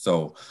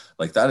 So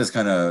like,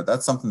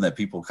 that's something that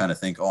people kind of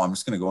think, oh, I'm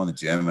just going to go in the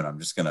gym and I'm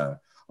going to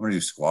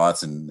do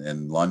squats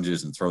and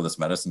lunges and throw this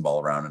medicine ball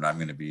around and I'm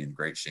going to be in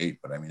great shape.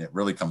 But it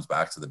really comes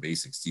back to the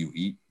basics. Do you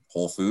eat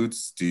whole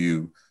foods? Do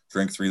you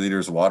drink 3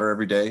 liters of water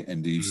every day?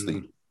 And do you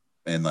sleep?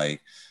 And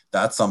like,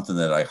 that's something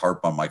that I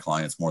harp on my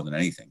clients more than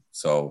anything.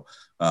 So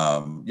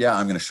I'm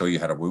going to show you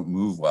how to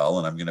move well.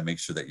 And I'm going to make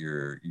sure that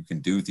you can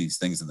do these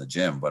things in the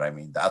gym. But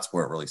that's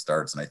where it really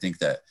starts. And I think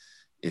that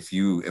if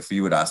you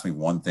would ask me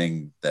one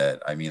thing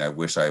that, I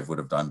wish I would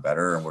have done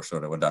better and wish I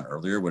would have done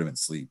earlier, would have been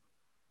sleep.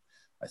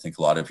 I think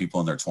a lot of people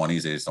in their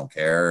 20s, they just don't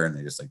care and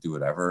they just like do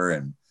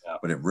whatever.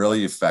 But it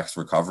really affects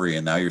recovery.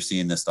 And now you're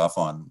seeing this stuff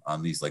on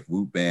these like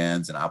Whoop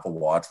bands and Apple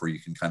Watch where you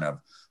can kind of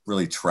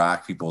really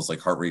track people's like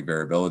heart rate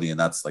variability. And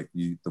that's like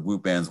the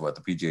Whoop bands, what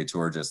the PGA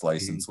Tour just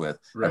licensed with.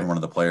 Right. Every one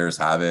of the players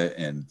have it.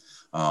 And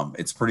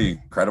it's pretty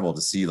incredible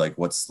to see like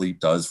what sleep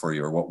does for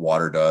you or what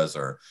water does,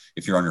 or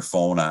if you're on your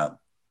phone at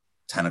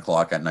 10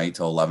 o'clock at night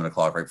till 11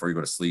 o'clock right before you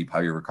go to sleep, how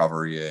your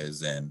recovery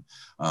is and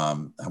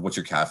what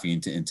your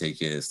caffeine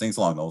intake is, things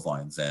along those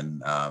lines.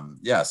 And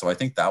so I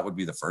think that would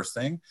be the first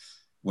thing.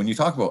 When you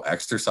talk about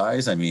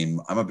exercise, I'm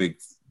a big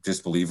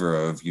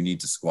believer of you need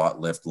to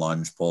squat, lift,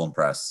 lunge, pull, and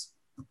press.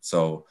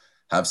 So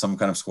have some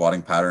kind of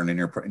squatting pattern in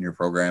your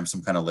program,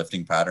 some kind of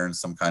lifting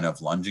patterns, some kind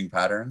of lunging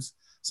patterns,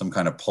 some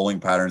kind of pulling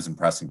patterns and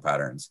pressing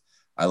patterns.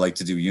 I like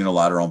to do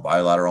unilateral and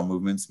bilateral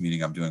movements,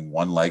 meaning I'm doing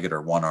one-legged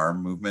or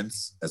one-arm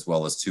movements as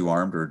well as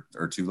two-armed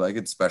or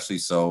two-legged, especially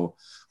so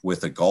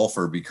with a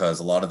golfer, because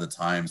a lot of the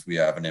times we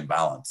have an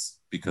imbalance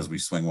because we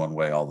swing one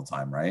way all the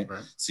time, right?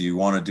 So you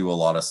want to do a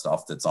lot of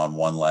stuff that's on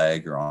one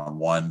leg or on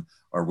one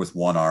or with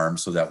one arm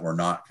so that we're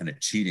not kind of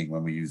cheating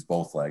when we use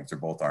both legs or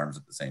both arms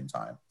at the same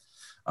time.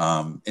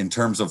 In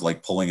terms of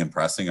like pulling and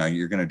pressing,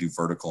 you're going to do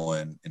vertical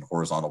and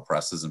horizontal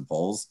presses and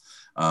pulls.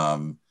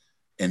 And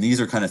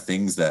these are kind of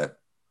things that,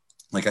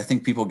 like, I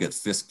think people get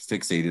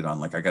fixated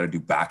on, like, I got to do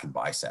back and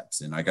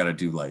biceps and I got to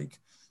do like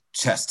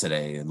chest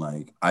today. And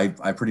like, I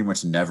pretty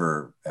much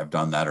never have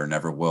done that or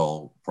never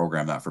will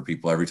program that for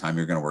people. Every time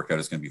you're going to work out,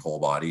 it's going to be whole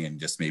body and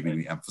just maybe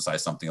we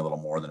emphasize something a little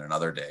more than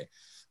another day.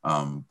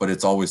 But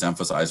it's always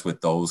emphasized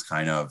with those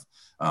kind of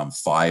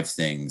 5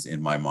 things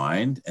in my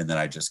mind. And then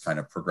I just kind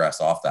of progress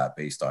off that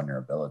based on your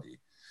ability.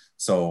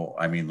 So,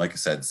 like I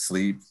said,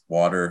 sleep,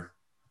 water,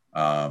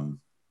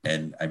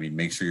 and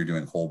make sure you're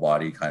doing whole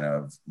body kind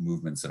of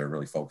movements that are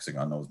really focusing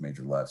on those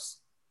major lifts.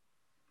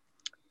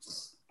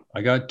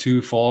 I got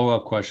 2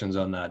 follow-up questions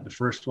on that. The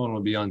first one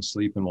would be on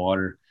sleep and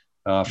water.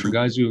 For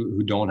guys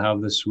who don't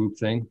have the Swoop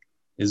thing,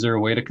 is there a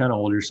way to kind of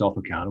hold yourself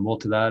accountable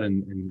to that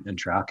and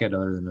track it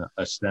other than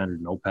a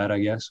standard notepad, I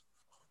guess?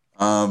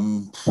 A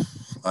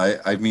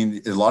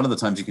lot of the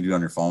times you can do it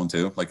on your phone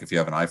too. Like if you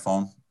have an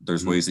iPhone,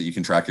 there's ways that you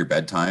can track your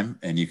bedtime,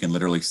 and you can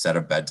literally set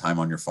a bedtime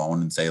on your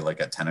phone and say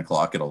like at 10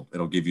 o'clock,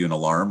 it'll give you an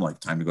alarm, like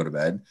time to go to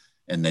bed.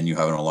 And then you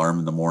have an alarm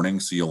in the morning.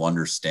 So you'll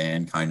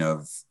understand kind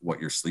of what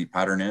your sleep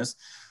pattern is.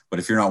 But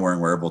if you're not wearing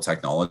wearable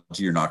technology,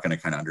 you're not going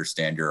to kind of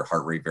understand your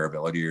heart rate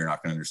variability. You're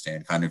not going to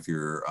understand kind of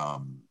your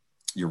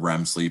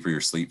REM sleep or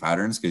your sleep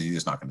patterns, because you're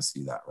just not going to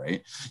see that,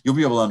 right? You'll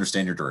be able to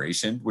understand your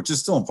duration, which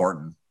is still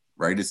important,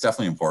 right? It's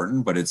definitely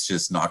important, but it's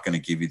just not going to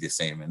give you the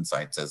same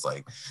insights as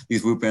like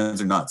these Whoop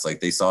bands are nuts.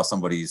 Like they saw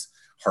somebody's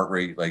heart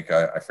rate, like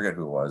I forget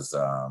who it was,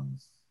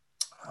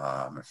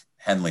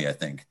 Henley, I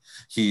think.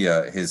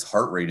 His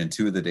heart rate in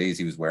 2 of the days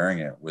he was wearing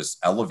it was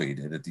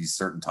elevated at these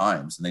certain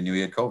times, and they knew he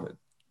had COVID.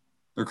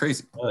 They're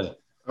crazy.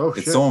 Oh,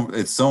 it's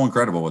shit. so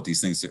incredible what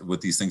these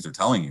things are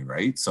telling you,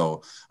 right?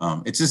 So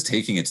it's just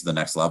taking it to the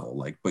next level.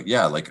 Like, but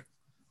yeah, like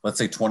let's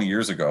say 20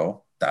 years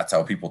ago, that's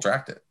how people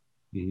tracked it.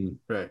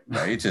 Right.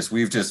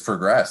 We've just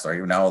progressed. Right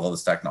now, with all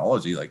this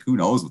technology, like who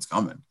knows what's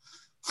coming?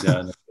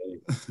 Yeah.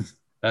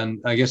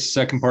 And I guess the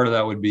second part of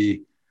that would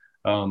be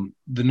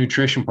the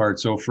nutrition part.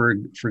 So for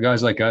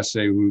guys like us,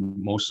 say, who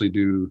mostly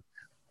do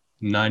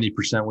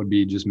 90% would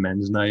be just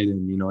men's night,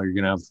 and you're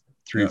gonna have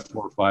 3,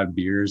 4, 5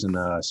 beers and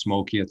a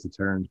smoky at the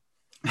turn.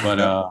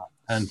 But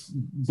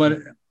but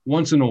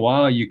once in a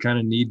while, you kind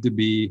of need to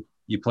be,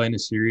 you play in a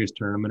serious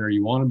tournament, or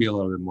you want to be a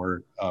little bit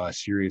more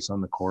serious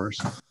on the course,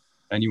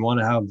 and you want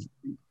to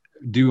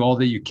do all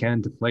that you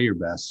can to play your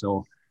best.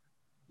 So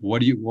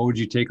what would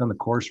you take on the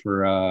course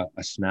for a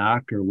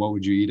snack, or what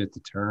would you eat at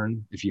the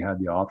turn if you had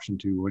the option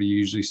to? What do you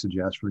usually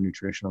suggest for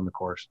nutrition on the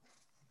course?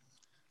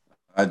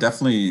 I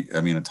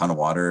mean, a ton of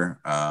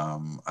water.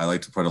 I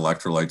like to put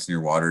electrolytes in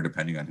your water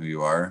depending on who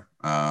you are.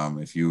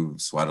 If you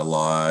sweat a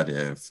lot,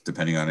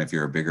 depending on if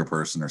you're a bigger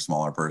person or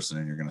smaller person,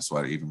 and you're going to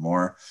sweat even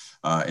more.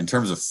 In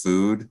terms of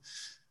food,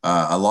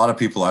 a lot of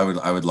people,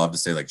 I would love to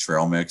say like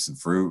trail mix and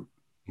fruit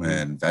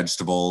and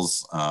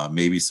vegetables,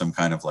 maybe some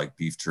kind of like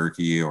beef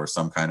jerky or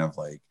some kind of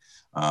like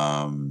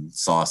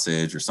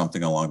sausage or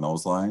something along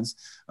those lines,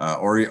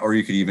 or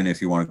you could even,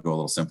 if you want to go a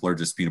little simpler,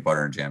 just peanut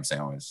butter and jam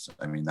sandwich.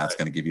 I mean, that's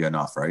going to give you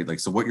enough, right? Like,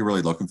 so what you're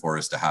really looking for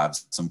is to have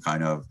some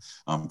kind of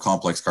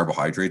complex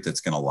carbohydrate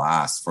that's going to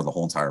last for the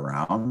whole entire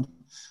round,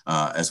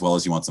 as well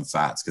as you want some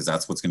fats, because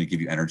that's what's going to give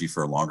you energy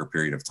for a longer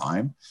period of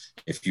time.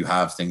 If you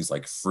have things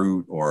like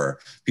fruit, or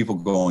people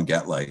go and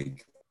get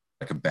like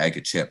a bag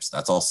of chips,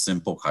 that's all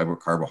simple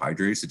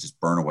carbohydrates that just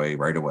burn away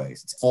right away.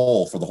 It's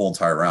full for the whole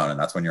entire round, and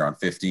that's when you're on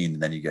 15,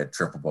 and then you get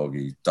triple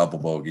bogey, double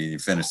bogey, you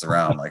finish the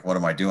round. Like, what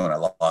am I doing? I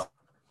lost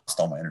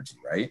all my energy,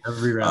 right?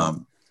 Every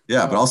round.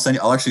 Yeah, but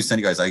I'll actually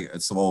send you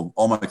guys. So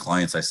all my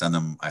clients, I send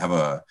them.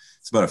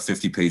 It's about a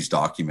 50-page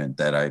document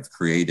that I've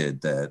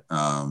created that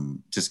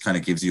just kind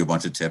of gives you a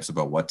bunch of tips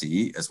about what to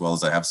eat, as well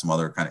as I have some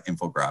other kind of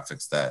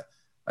infographics that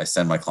I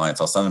send my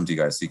clients. I'll send them to you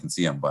guys so you can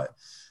see them. But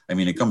I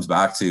mean, it comes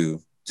back to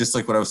just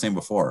like what I was saying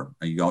before.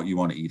 You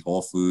want to eat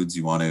whole foods,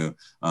 you want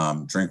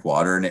to drink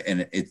water,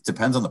 and it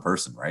depends on the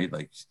person, right?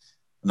 Like,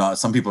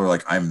 some people are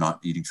like, I'm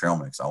not eating trail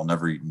mix, I'll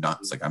never eat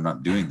nuts, like I'm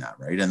not doing that,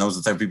 right? And those are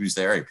the type of people who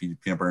say, all right,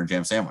 peanut butter and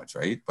jam sandwich,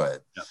 right?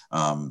 But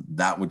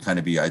that would kind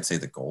of be, I'd say,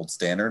 the gold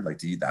standard, like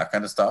to eat that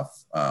kind of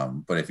stuff.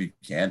 But if you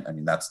can't, I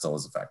mean, that still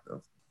is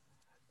effective.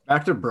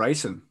 Back to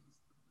Bryson.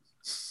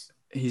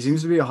 He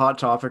seems to be a hot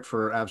topic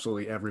for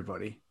absolutely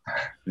everybody.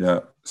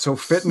 Yeah. So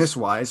fitness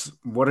wise,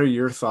 what are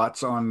your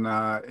thoughts on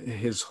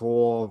his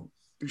whole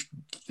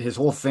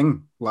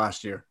thing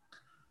last year?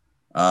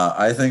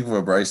 I think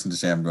what Bryson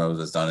DeChambeau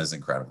has done is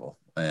incredible,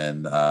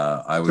 and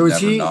I would. So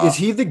is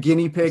he the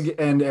guinea pig,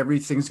 and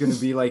everything's going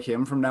to be like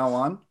him from now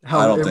on?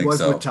 I don't think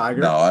so. With Tiger?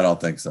 No, I don't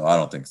think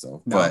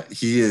so. No. But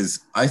he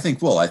is. I think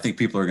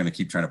people are going to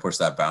keep trying to push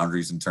that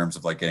boundaries in terms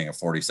of like getting a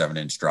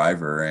 47-inch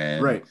driver,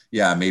 and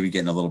maybe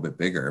getting a little bit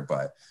bigger,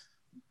 but.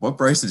 What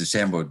Bryson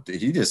DeChambeau,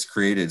 he just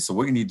created. So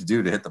what you need to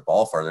do to hit the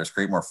ball farther is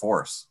create more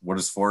force. What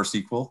does force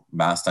equal?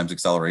 Mass times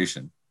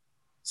acceleration.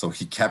 So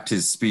he kept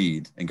his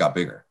speed and got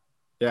bigger.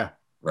 Yeah.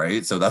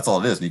 Right. So that's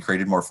all it is. And he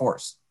created more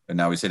force. And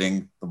now he's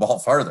hitting the ball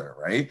farther.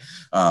 Right.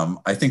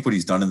 I think what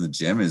he's done in the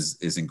gym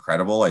is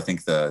incredible. I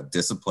think the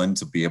discipline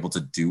to be able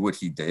to do what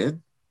he did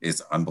is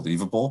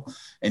unbelievable.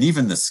 And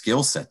even the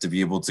skill set to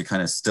be able to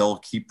kind of still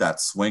keep that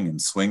swing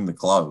and swing the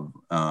club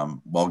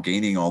while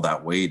gaining all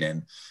that weight.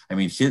 And I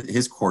mean,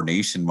 his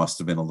coordination must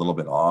have been a little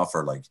bit off,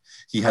 or like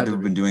he had to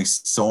have been doing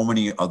so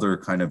many other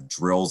kind of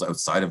drills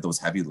outside of those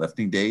heavy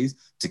lifting days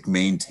to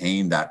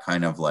maintain that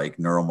kind of like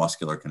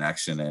neuromuscular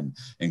connection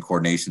and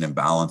coordination and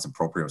balance and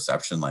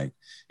proprioception. Like,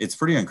 it's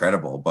pretty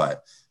incredible,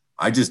 but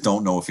I just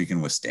don't know if he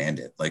can withstand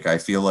it. Like, I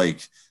feel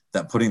like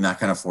that putting that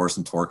kind of force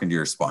and torque into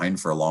your spine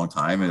for a long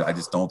time, and I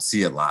just don't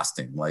see it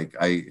lasting. Like,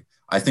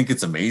 I think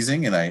it's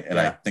amazing, and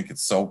I think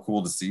it's so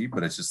cool to see,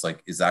 but it's just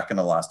like, is that going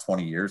to last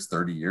 20 years,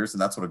 30 years?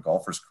 And that's what a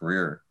golfer's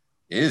career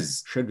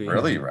is. Should be.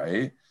 Really,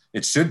 right?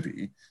 It should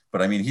be.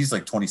 But I mean, he's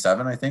like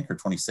 27, I think, or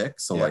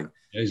 26. So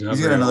he's got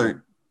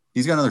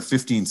another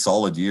 15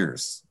 solid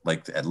years,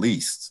 like at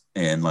least.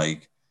 And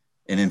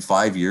in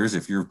 5 years,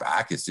 if your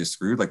back is just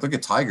screwed, like look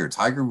at Tiger.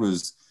 Tiger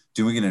was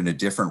doing it in a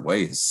different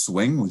way. His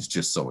swing was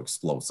just so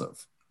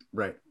explosive.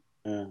 Right.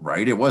 Yeah.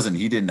 Right.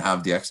 He didn't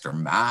have the extra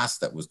mass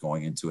that was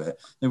going into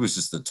it. It was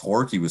just the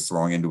torque he was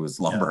throwing into his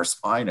lumbar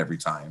spine every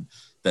time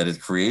that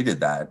it created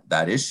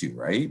that issue.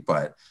 Right.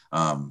 But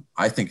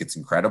I think it's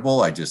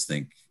incredible. I just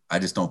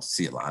don't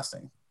see it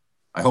lasting.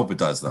 I hope it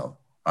does though.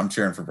 I'm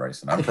cheering for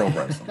Bryson. I'm pro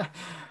Bryson.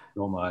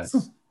 Oh my.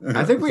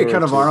 I think we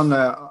kind of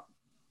are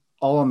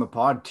all on the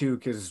pod too,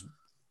 because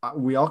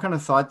we all kind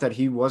of thought that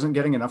he wasn't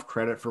getting enough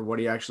credit for what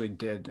he actually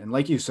did. And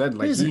like you said,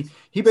 like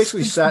he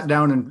basically sat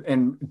down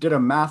and did a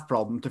math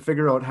problem to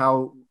figure out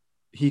how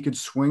he could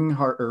swing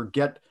hard or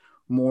get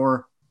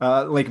more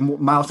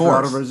miles per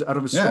hour out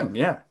of his swing.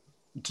 Yeah.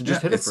 To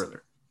just hit it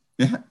further.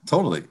 Yeah,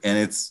 totally. And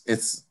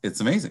it's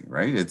amazing,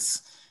 right?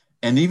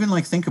 And even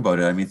like, think about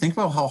it. I mean, think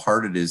about how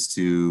hard it is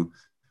to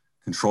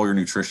control your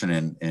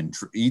nutrition and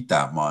eat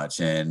that much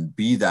and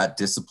be that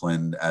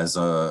disciplined as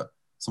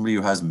somebody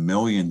who has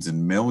millions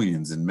and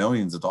millions and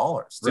millions of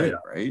dollars too,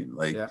 right?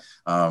 Like,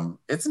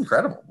 it's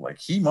incredible. Like,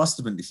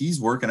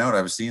 he's working out.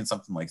 I was seeing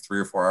something like 3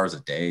 or 4 hours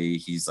a day.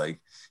 He's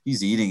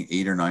eating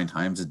 8 or 9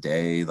 times a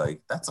day.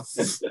 Like,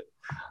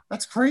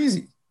 that's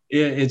crazy.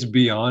 It's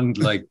beyond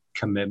like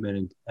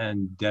commitment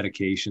and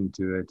dedication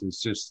to it.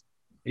 It's just,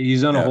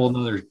 he's on a whole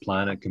nother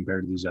planet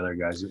compared to these other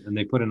guys, and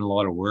they put in a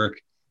lot of work.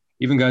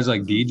 Even guys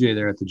like DJ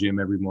there at the gym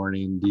every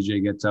morning.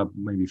 DJ gets up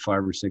maybe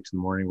 5 or 6 in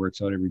the morning,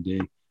 works out every day,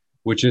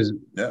 which is,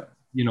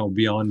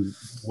 beyond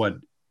what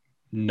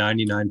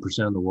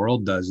 99% of the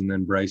world does. And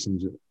then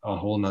Bryson's a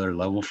whole nother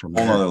level from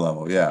there. Whole nother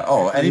level. Yeah.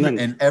 Oh,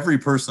 and every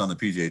person on the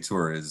PGA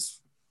Tour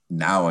is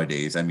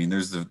nowadays. I mean,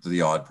 there's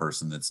the odd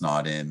person that's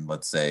not in,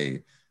 let's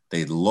say,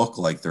 they look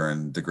like they're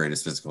in the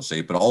greatest physical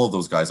shape, but all of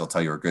those guys, I'll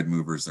tell you, are good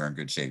movers. They're in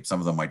good shape. Some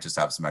of them might just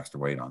have some extra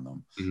weight on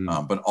them.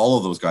 But all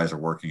of those guys are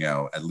working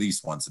out at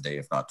least once a day,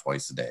 if not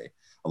twice a day.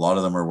 A lot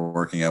of them are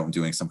working out and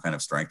doing some kind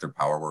of strength or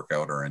power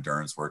workout or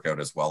endurance workout,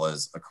 as well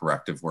as a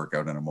corrective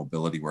workout and a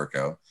mobility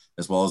workout,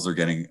 as well as they're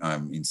getting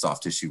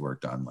soft tissue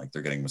work done. Like,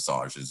 they're getting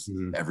massages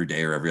every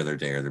day or every other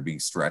day, or they're being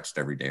stretched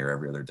every day or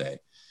every other day.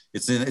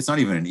 It's not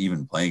even an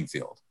even playing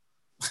field.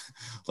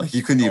 Like,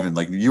 you couldn't even,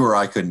 like, you or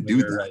I couldn't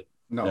do that. Right.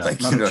 No,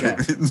 like, not a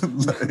chance.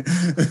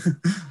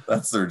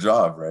 That's their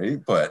job, right?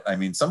 But I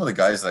mean, some of the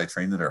guys that I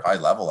train that are high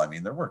level, I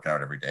mean, they're working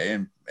out every day,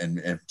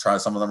 and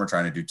some of them are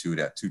trying to do two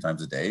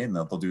times a day, and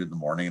they'll do it in the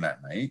morning and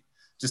at night.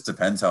 Just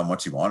depends how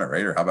much you want it,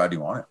 right? Or how bad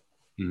you want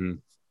it.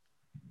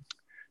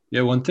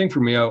 Yeah, one thing for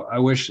me, I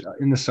wish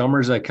in the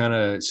summers I kind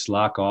of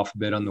slack off a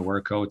bit on the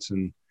workouts,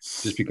 and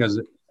just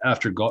because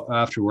after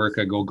work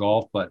I go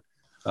golf, but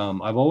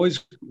I've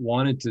always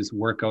wanted to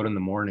work out in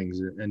the mornings.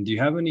 And do you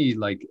have any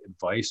like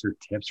advice or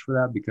tips for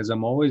that? Because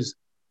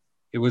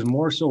it was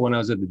more so when I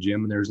was at the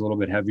gym and there's a little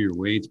bit heavier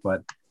weights,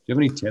 but do you have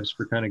any tips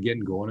for kind of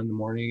getting going in the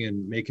morning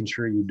and making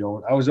sure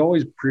I was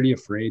always pretty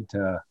afraid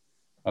I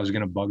was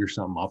going to bugger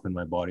something up in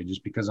my body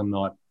just because I'm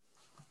not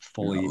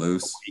fully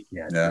loose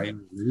yet, right?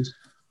 Loose.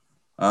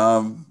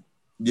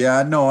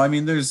 Yeah, no, I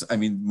mean,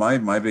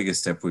 my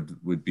biggest tip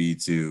would be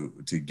to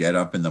get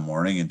up in the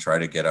morning and try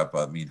to get up,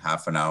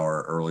 half an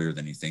hour earlier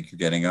than you think you're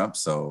getting up.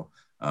 So,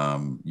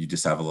 you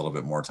just have a little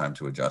bit more time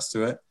to adjust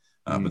to it.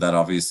 But that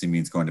obviously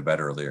means going to bed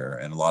earlier.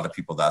 And a lot of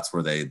people, that's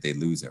where they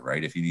lose it,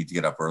 right? If you need to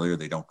get up earlier,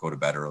 they don't go to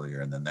bed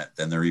earlier. And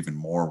then they're even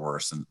more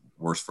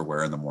worse for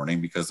wear in the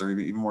morning because they're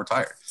even more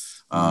tired.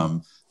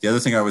 The other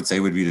thing I would say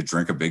would be to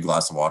drink a big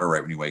glass of water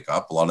right when you wake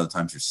up. A lot of the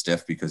times you're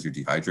stiff because you're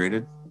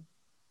dehydrated.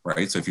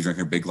 Right. So if you drink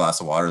a big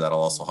glass of water, that'll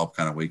also help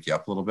kind of wake you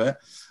up a little bit.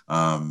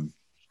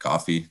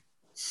 Coffee.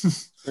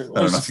 I don't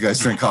know if you guys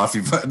drink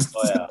coffee, but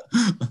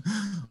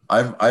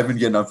I've been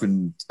getting up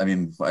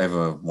I have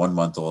a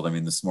 1-month-old. I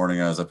mean, this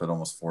morning I was up at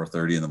almost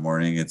 4:30 in the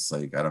morning. It's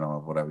like, I don't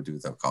know what I would do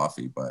without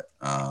coffee, but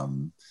I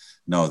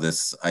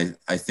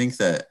think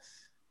that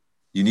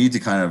you need to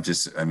kind of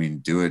just,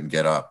 do it and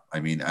get up.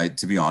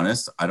 To be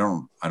honest, I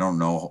don't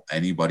know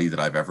anybody that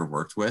I've ever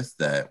worked with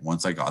that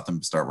once I got them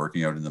to start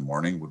working out in the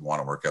morning would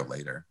want to work out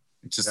later.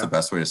 It's just the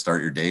best way to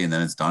start your day, and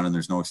then it's done and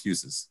there's no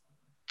excuses.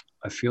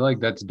 I feel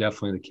like that's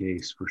definitely the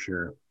case for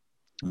sure.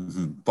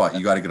 But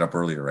you got to get up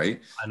earlier,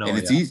 right? I know. And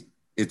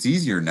it's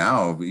easier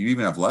now. You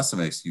even have less of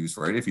an excuse,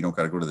 right? If you don't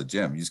got to go to the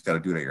gym, you just got to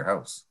do it at your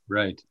house.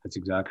 Right. That's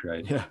exactly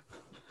right. Yeah.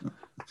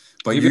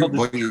 But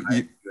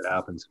it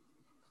happens.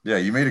 Yeah,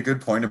 you made a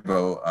good point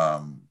about,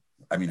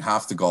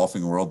 half the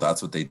golfing world,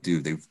 that's what they do.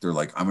 They're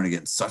like, I'm going to get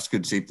in such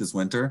good shape this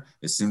winter.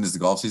 As soon as the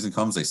golf season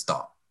comes, they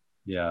stop.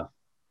 Yeah.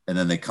 And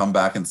then they come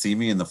back and see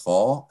me in the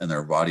fall and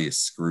their body is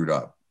screwed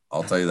up.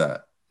 I'll tell you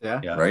that.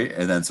 Yeah. Right.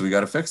 And then, so we got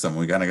to fix them.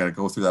 We got to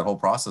go through that whole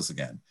process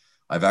again.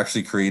 I've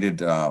actually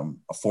created a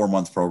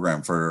 4-month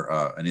program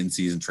for an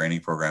in-season training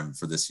program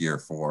for this year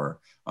for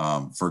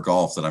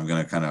golf that I'm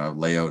going to kind of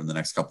lay out in the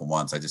next couple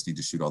months. I just need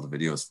to shoot all the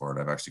videos for it.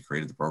 I've actually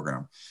created the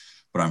program.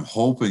 But I'm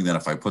hoping that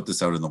if I put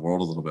this out in the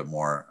world a little bit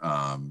more,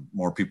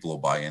 more people will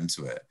buy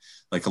into it.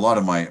 Like a lot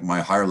of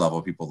my higher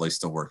level people, they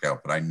still work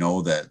out, but I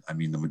know that,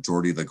 the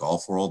majority of the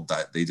golf world,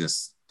 that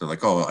they're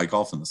like, oh, I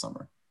golf in the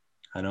summer.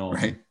 I know.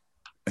 Right.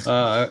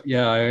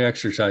 Yeah, I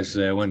exercised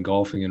today. I went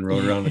golfing and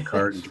rode around the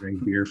cart and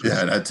drank beer.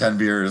 And had 10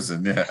 beers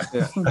and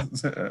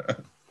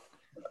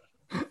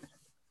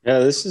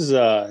this is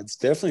it's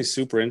definitely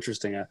super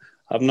interesting.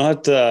 I'm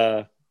not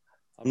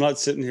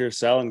sitting here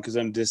selling because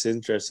I'm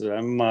disinterested.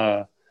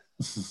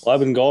 I've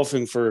been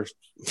golfing for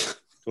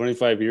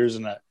 25 years,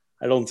 and I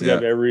don't think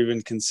I've ever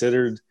even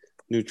considered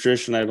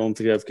nutrition. I don't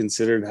think I've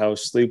considered how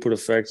sleep would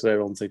affect it. I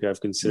don't think I've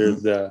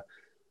considered the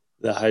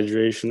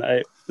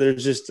hydration.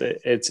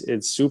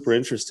 It's super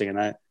interesting, and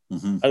I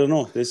don't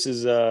know. This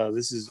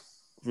is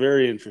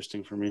very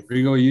interesting for me.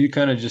 Rigo, you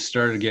kind of just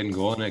started getting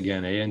going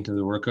again, into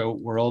the workout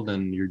world,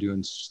 and you're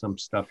doing some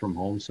stuff from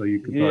home, so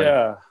you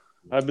could.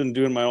 I've been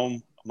doing my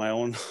own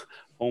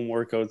home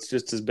workouts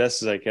just as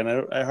best as I can.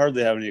 I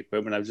hardly have any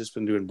equipment. I've just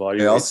been doing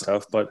body weight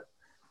stuff, but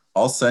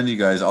I'll send you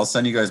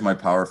guys my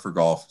Power for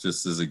Golf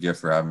just as a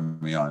gift for having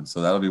me on.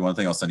 So that'll be one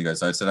thing I'll send you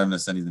guys. I said I'm going to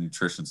send you the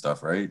nutrition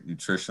stuff, right?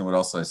 Nutrition. What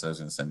else did I say? I was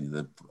going to send you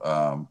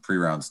the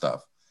pre-round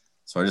stuff.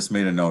 So I just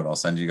made a note. I'll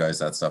send you guys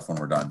that stuff when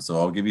we're done. So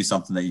I'll give you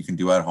something that you can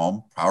do at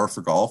home. Power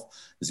for Golf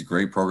is a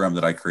great program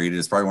that I created.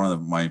 It's probably one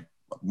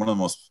of the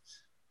most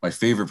my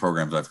favorite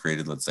programs I've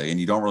created, let's say, and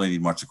you don't really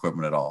need much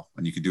equipment at all,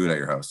 and you can do it at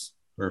your house.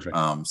 Perfect.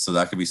 So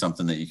that could be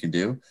something that you can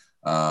do.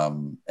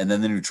 And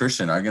then the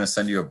nutrition, I'm going to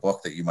send you a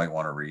book that you might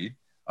want to read.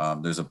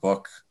 There's a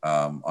book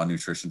on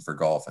nutrition for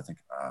golf. I think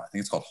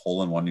it's called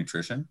Hole in One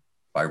Nutrition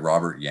by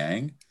Robert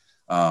Yang.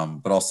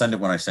 But I'll send it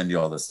when I send you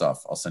all this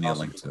stuff. I'll send you a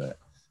link to it.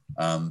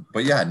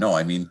 But yeah, no,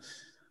 I mean,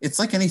 it's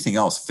like anything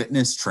else.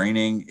 Fitness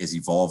training is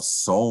evolved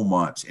so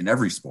much in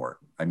every sport.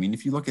 I mean,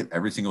 if you look at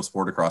every single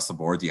sport across the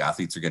board, the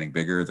athletes are getting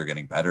bigger, they're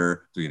getting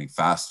better, they're getting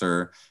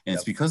faster. And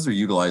it's because they're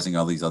utilizing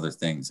all these other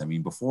things. I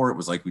mean, before it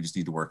was like, we just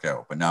need to work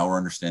out, but now we're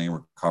understanding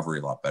recovery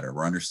a lot better.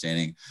 We're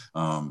understanding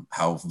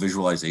how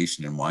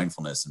visualization and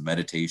mindfulness and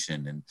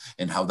meditation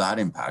and how that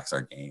impacts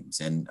our games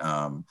and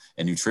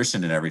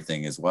nutrition and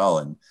everything as well.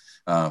 And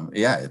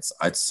yeah,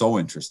 it's so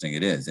interesting.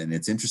 It is. And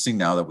it's interesting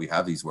now that we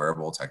have these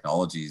wearable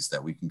technologies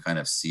that we can kind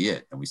of see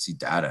it and we see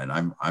data. And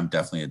I'm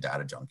definitely a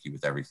data junkie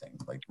with everything,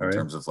 like in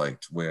terms of like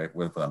where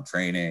I'm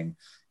training,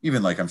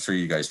 even like, I'm sure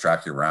you guys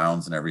track your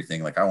rounds and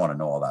everything. Like I want to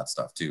know all that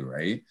stuff too.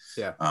 Right.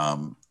 Yeah.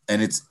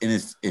 And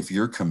if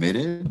you're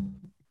committed,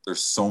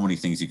 there's so many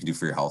things you can do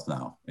for your health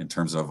now in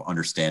terms of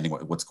understanding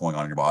what's going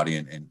on in your body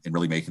and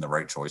really making the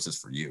right choices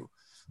for you.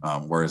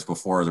 Whereas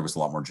before there was a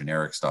lot more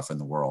generic stuff in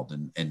the world,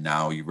 and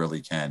now you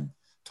really can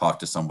talk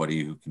to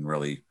somebody who can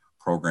really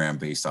program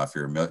based off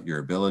your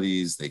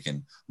abilities. They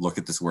can look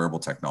at this wearable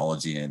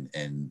technology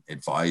and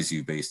advise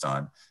you based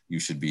on, you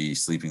should be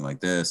sleeping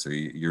like this, or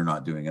you're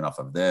not doing enough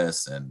of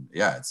this. And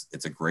yeah,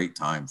 it's a great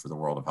time for the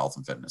world of health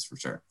and fitness for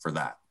sure for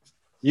that.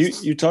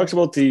 You talked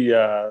about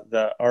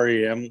the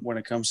REM when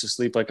it comes to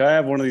sleep. Like I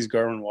have one of these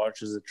Garmin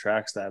watches that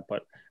tracks that,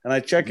 and I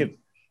check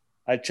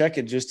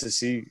it just to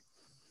see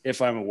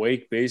if I'm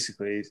awake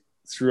basically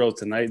throughout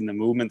the night and the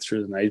movement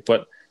through the night.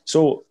 But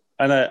so,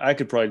 and I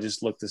could probably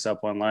just look this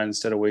up online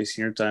instead of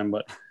wasting your time,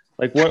 but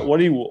like, what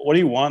do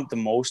you want the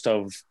most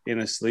of in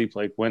a sleep?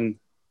 Like when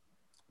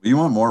you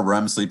want more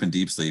REM sleep and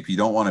deep sleep, you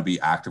don't want to be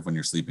active when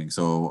you're sleeping.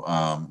 So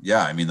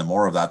yeah, I mean, the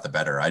more of that, the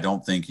better. I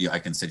don't think I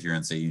can sit here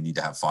and say you need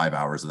to have 5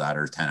 hours of that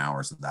or 10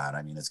 hours of that.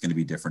 I mean, it's going to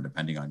be different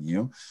depending on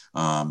you.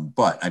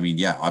 But I mean,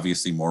 yeah,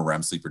 obviously more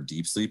REM sleep or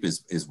deep sleep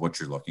is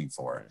what you're looking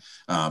for.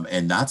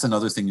 And that's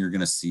another thing you're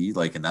going to see,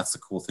 like, and that's the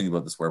cool thing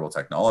about this wearable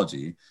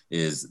technology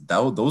is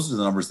that those are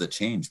the numbers that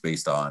change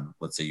based on,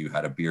 let's say you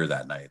had a beer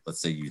that night. Let's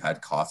say you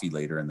had coffee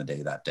later in the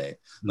day that day.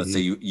 Let's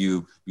say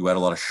you had a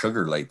lot of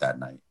sugar late that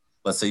night.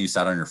 Let's say you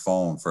sat on your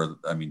phone for,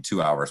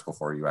 2 hours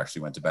before you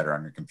actually went to bed or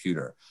on your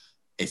computer.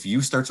 If you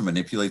start to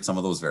manipulate some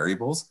of those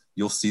variables,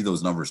 you'll see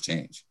those numbers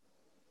change.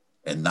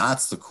 And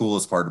that's the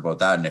coolest part about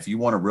that. And if you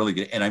want to really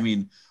get, and I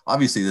mean,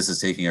 obviously this is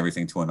taking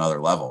everything to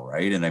another level,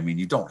 right? And I mean,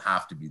 you don't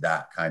have to be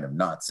that kind of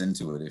nuts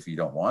into it if you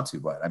don't want to,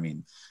 but I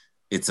mean,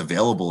 it's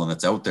available and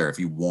it's out there if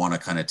you want to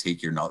kind of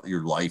take your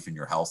life and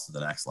your health to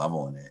the next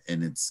level in it.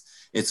 And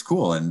it's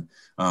cool. And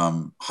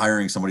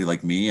hiring somebody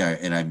like me,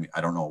 I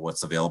don't know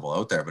what's available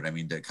out there, but I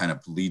mean, to kind of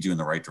lead you in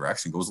the right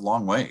direction goes a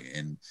long way.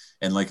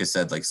 And like I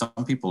said, like some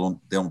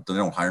people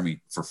don't hire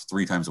me for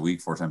 3 times a week,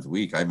 4 times a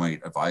week. I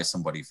might advise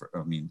somebody for,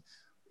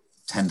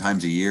 10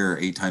 times a year,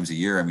 8 times a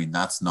year. I mean,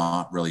 that's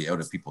not really out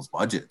of people's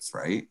budgets.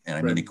 Right. And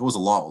I mean, it goes a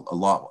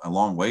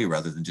long way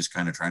rather than just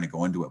kind of trying to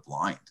go into it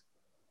blind.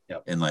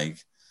 Yep. And like,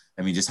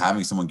 I mean, just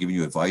having someone giving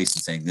you advice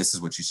and saying, this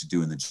is what you should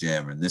do in the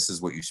gym and this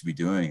is what you should be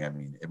doing. I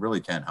mean, it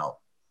really can help.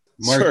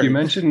 Mark, you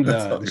mentioned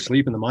the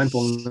sleep and the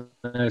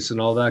mindfulness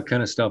and all that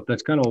kind of stuff.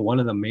 That's kind of one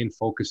of the main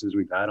focuses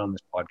we've had on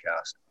this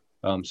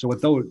podcast. So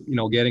without,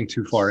 getting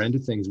too far into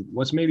things,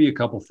 what's maybe a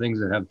couple things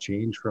that have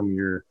changed from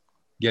your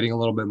getting a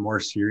little bit more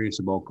serious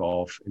about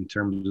golf in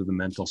terms of the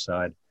mental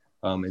side?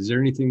 Is there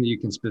anything that you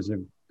can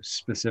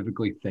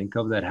specifically think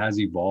of that has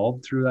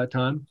evolved through that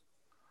time?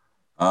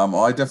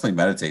 Well, I definitely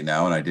meditate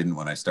now, and I didn't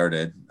when I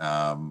started.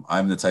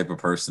 I'm the type of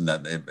person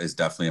that is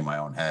definitely in my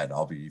own head.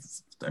 I'll be,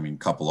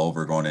 couple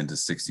over going into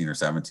 16 or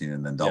 17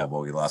 and then double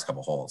bogey the last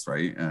couple holes.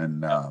 Right.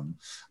 And,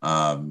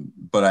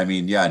 but I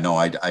mean, yeah, no,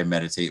 I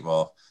meditate.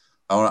 Well,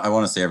 I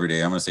want to say every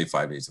day, I'm going to say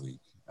 5 days a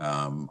week.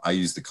 I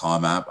use the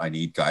Calm app. I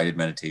need guided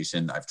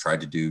meditation. I've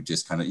tried to do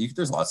just kind of,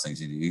 there's lots of things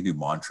you do. You can do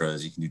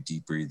mantras, you can do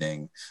deep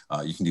breathing,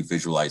 you can do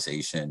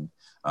visualization.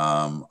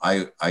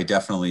 I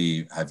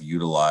definitely have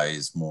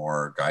utilized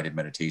more guided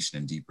meditation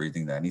and deep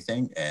breathing than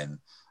anything. And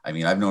I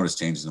mean, I've noticed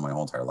changes in my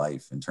whole entire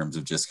life in terms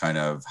of just kind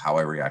of how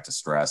I react to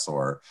stress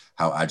or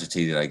how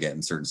agitated I get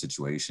in certain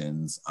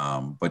situations.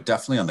 But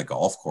definitely on the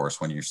golf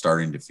course, when you're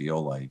starting to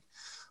feel like,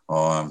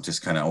 oh, I'm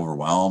just kind of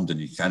overwhelmed and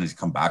you kind of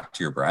come back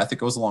to your breath, it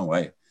goes a long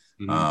way.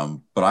 Mm-hmm.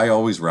 But I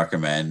always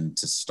recommend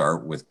to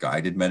start with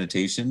guided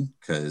meditation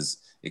because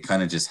it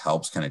kind of just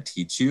helps kind of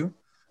teach you.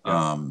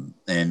 Yeah.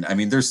 And I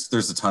mean, there's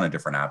a ton of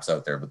different apps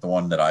out there, but the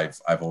one that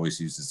I've always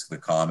used is the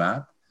Calm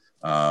app.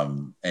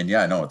 And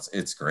yeah, no,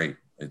 it's great.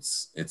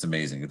 It's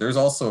amazing. There's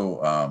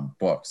also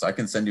books. I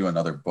can send you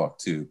another book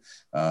too.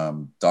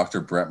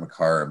 Dr. Brett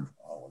McCarb.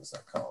 Oh, what is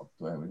that called?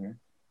 Do I have it here?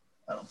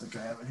 I don't think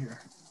I have it here.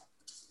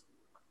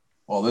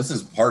 Well, this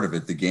is part of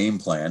it, the game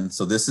plan.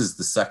 So this is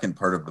the second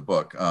part of the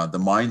book, the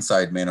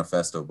Mindside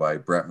Manifesto by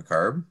Brett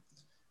McCarb.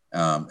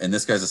 And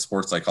this guy's a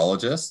sports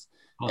psychologist.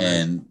 Oh, nice.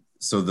 And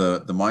so the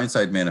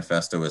Mindside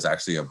Manifesto is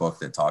actually a book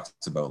that talks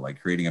about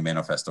like creating a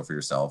manifesto for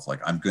yourself. Like,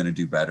 I'm going to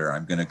do better.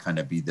 I'm going to kind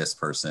of be this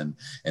person.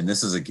 And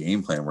this is a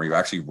game plan where you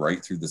actually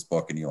write through this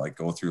book and you like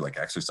go through like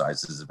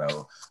exercises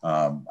about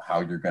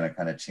how you're going to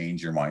kind of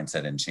change your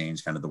mindset and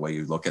change kind of the way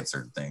you look at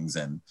certain things.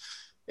 And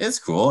it's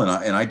cool.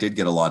 And I did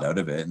get a lot out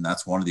of it. And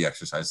that's one of the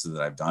exercises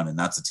that I've done. And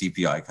that's a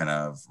TPI kind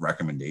of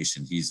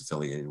recommendation. He's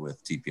affiliated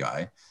with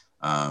TPI.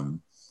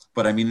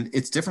 But I mean,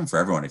 it's different for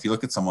everyone. If you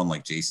look at someone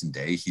like Jason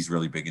Day, he's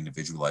really big into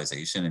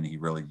visualization and he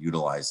really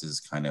utilizes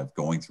kind of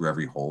going through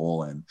every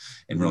hole and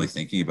really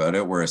thinking about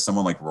it. Whereas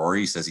someone like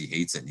Rory says he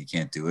hates it and he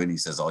can't do it. And he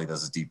says all he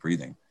does is deep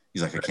breathing.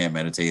 He's like, I can't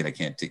meditate. I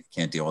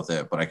can't deal with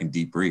it, but I can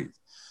deep breathe.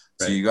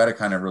 Right. So you got to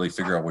kind of really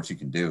figure out what you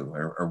can do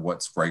or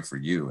what's right for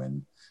you.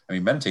 And I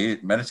mean,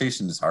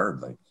 meditation is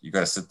hard. Like, you got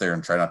to sit there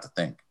and try not to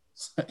think.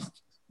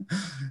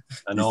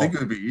 I know. You think it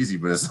would be easy,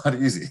 but it's not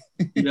easy.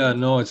 Yeah,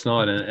 no, it's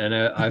not. And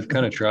I've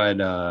kind of tried,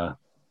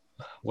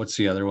 what's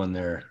the other one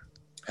there?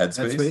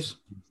 Headspace?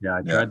 Yeah,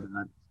 I tried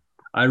that.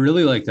 I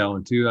really like that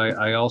one too.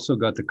 I also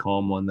got the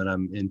Calm one that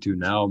I'm into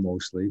now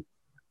mostly.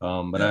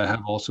 But I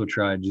have also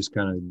tried just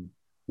kind of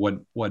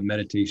what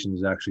meditation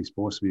is actually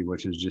supposed to be,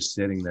 which is just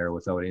sitting there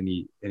without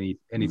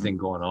anything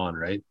going on,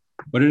 right?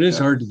 But it is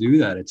hard to do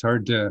that. It's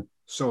hard to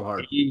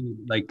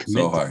like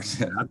commit to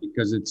that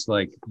because it's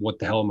like, what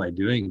the hell am I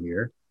doing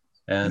here?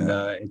 And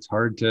it's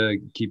hard to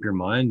keep your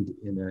mind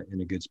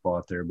in a good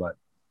spot there. But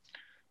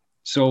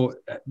so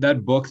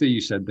that book that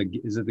you said,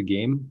 is it the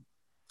game?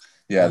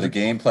 Yeah, the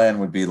game plan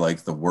would be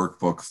like the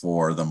workbook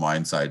for the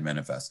Mindside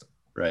Manifesto.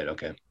 Right.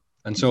 Okay.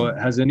 And so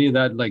has any of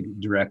that like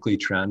directly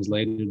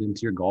translated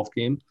into your golf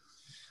game?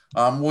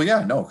 Well,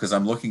 yeah, no, because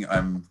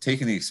I'm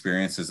taking the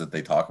experiences that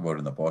they talk about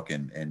in the book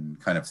and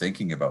kind of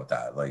thinking about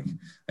that. Like,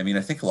 I mean,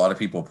 I think a lot of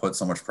people put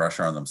so much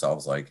pressure on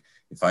themselves. Like,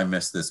 if I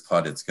miss this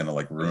putt, it's going to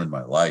like ruin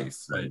my life.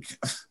 Like,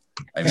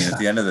 I mean, at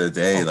the end of the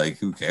day, like,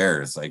 who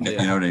cares? Like, you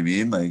know what I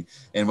mean? Like,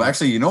 and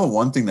actually,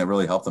 one thing that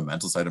really helped the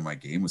mental side of my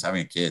game was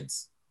having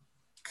kids,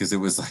 because it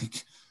was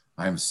like,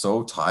 I'm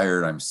so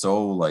tired. I'm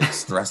so like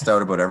stressed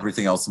out about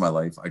everything else in my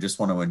life. I just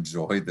want to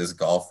enjoy this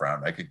golf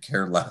round. I could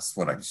care less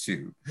what I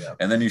shoot. Yeah.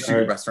 And then you shoot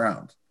your best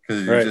round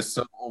because you're just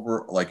so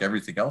over like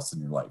everything else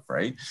in your life.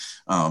 Right.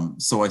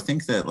 So I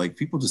think that like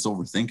people just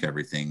overthink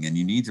everything, and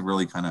you need to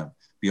really kind of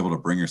be able to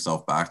bring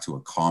yourself back to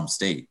a calm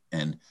state.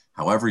 And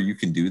however you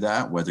can do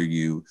that, whether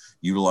you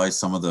utilize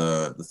some of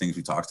the things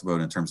we talked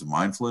about in terms of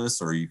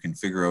mindfulness, or you can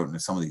figure out in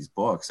some of these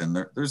books, and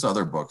there's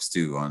other books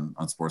too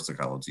on sports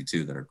psychology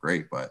too that are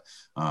great. But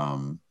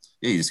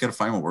you just got to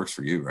find what works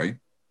for you, right?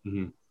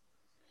 Mm-hmm.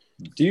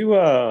 Do you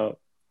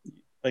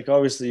like,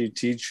 obviously you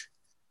teach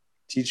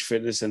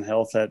fitness and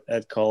health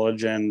at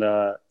college, and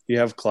you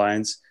have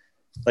clients.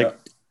 Like,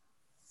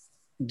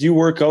 do you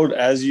work out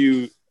as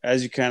you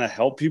kind of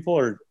help people,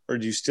 or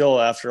do you still,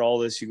 after all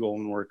this, you go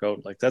home and work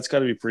out? Like, that's got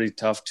to be pretty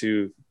tough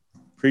to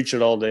preach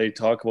it all day,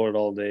 talk about it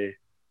all day,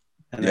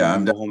 and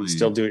then go home and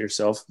still do it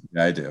yourself.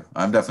 Yeah, I do.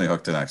 I'm definitely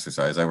hooked in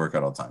exercise. I work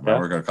out all the time. I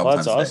work out a couple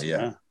times a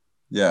day.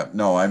 Yeah.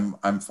 No,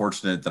 I'm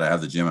fortunate that I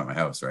have the gym at my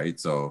house, right?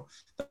 So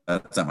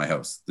that's at my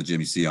house. The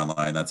gym you see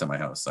online, that's at my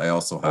house. I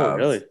also have. Oh,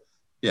 really?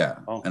 Yeah.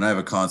 Oh. And I have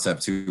a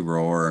Concept 2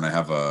 rower, and I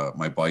have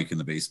my bike in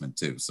the basement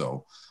too.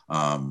 So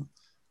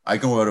I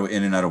go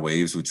in and out of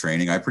waves with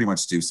training. I pretty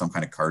much do some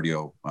kind of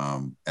cardio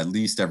at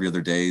least every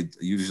other day,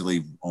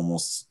 usually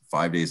almost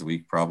 5 days a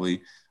week,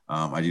 probably.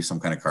 I do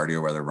some kind of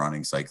cardio, whether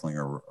running, cycling,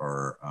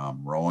 or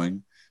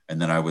rowing. And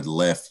then I would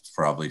lift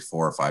probably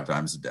 4 or 5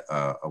 times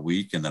a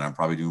week. And then I'm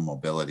probably doing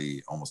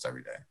mobility almost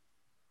every day.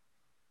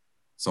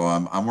 So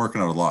I'm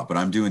working out a lot, but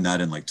I'm doing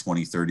that in like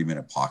 20,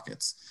 30-minute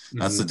pockets. Mm-hmm.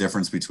 That's the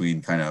difference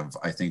between kind of,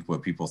 I think,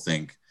 what people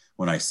think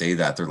when I say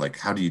that. They're like,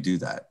 how do you do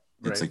that?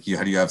 It's like,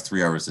 how do you have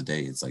 3 hours a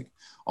day? It's like,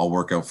 I'll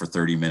work out for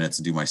 30 minutes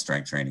and do my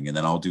strength training. And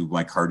then I'll do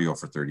my cardio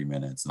for 30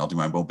 minutes and I'll do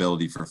my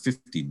mobility for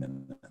 15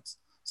 minutes.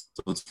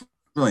 So it's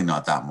really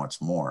not that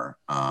much more.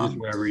 Just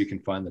wherever you can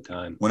find the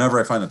time. Whenever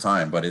I find the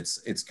time, but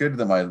it's good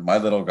that my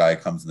little guy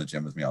comes in the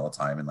gym with me all the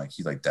time, and like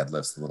he like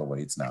deadlifts the little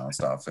weights now and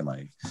stuff, and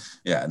like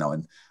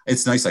and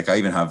it's nice. Like I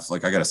even have I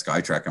got a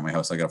SkyTrack at my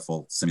house. I got a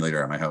full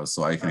simulator at my house,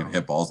 so I can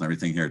hit balls and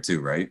everything here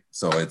too, right?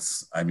 So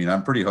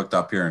I'm pretty hooked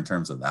up here in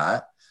terms of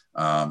that,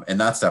 and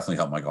that's definitely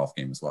helped my golf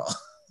game as well.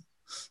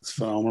 It's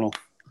phenomenal.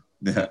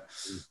 Yeah.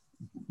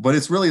 But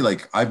it's really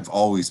like, I've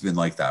always been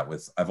like that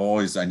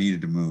I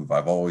needed to move.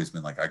 I've always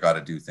been like, I got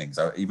to do things.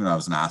 Even though I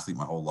was an athlete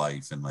my whole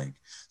life. And like,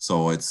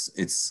 so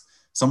it's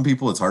some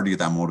people, it's hard to get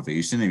that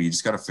motivation, and you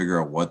just got to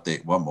figure out what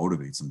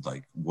motivates them.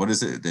 Like, what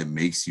is it that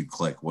makes you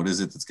click? What is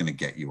it that's going to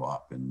get you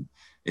up? And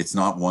it's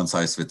not one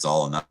size fits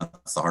all. And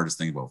that's the hardest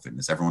thing about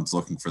fitness. Everyone's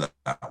looking for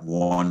that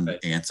one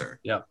answer.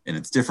 Yeah. And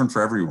it's different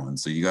for everyone.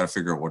 So you got to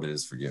figure out what it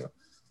is for you.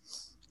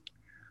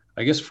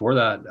 I guess for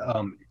that,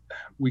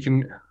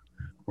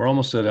 we're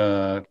almost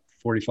at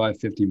 45,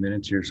 50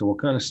 minutes here. So we'll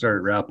kind of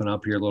start wrapping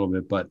up here a little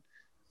bit, but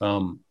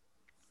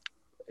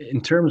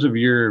in terms of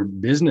your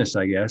business,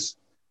 I guess,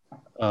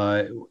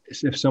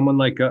 if someone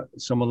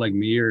like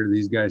me or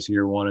these guys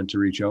here wanted to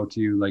reach out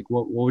to you, like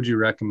what would you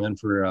recommend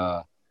for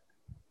a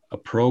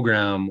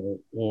program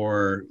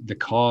or the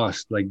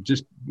cost? Like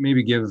just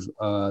maybe give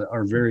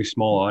our very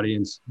small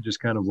audience just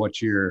kind of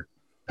what your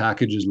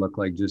packages look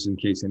like, just in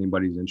case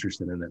anybody's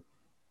interested in it.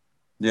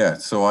 Yeah.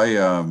 So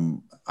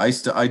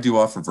I do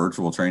offer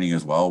virtual training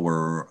as well,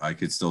 where I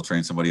could still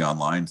train somebody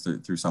online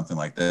through something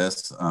like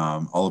this.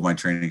 All of my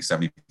training is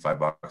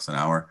 $75 an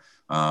hour.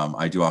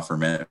 I do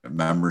offer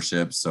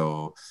memberships.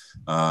 So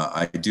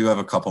I do have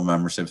a couple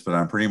memberships, but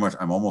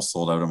I'm almost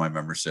sold out of my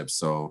memberships.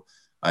 So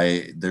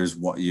I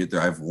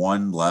have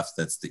one left.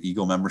 That's the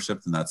Eagle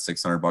membership, and that's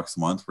 $600 a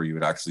month, where you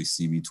would actually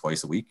see me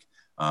twice a week.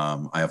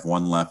 I have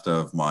one left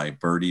of my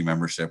Birdie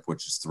membership,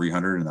 which is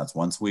 $300, and that's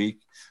once a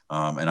week.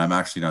 And I'm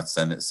actually not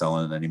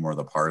selling any more of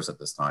the PARs at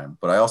this time,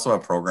 but I also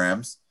have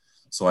programs.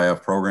 So I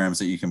have programs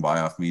that you can buy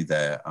off me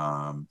that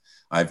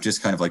I've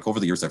just kind of like over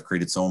the years, I've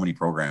created so many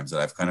programs that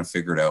I've kind of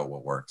figured out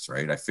what works,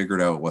 right? I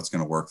figured out what's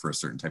going to work for a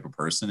certain type of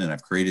person. And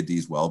I've created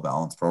these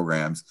well-balanced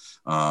programs.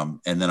 And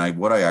then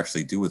what I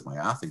actually do with my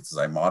athletes is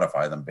I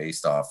modify them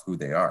based off who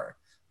they are,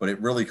 but it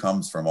really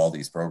comes from all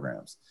these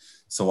programs.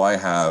 So I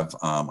have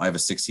a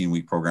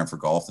 16-week program for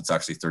golf that's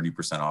actually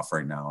 30% off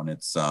right now. And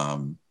it's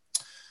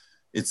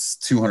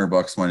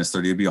 $200 minus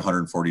 30. It'd be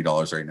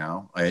 $140 right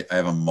now. I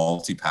have a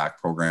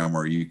multi-pack program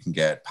where you can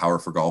get Power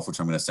for Golf,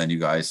 which I'm going to send you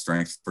guys,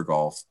 Strength for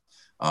Golf,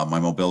 my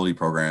mobility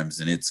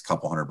programs, and it's a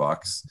couple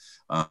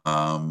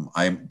 $100.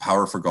 I'm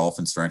Power for Golf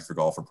and Strength for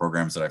Golf are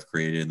programs that I've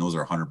created, and those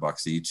are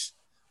 $100 each.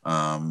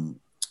 And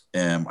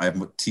I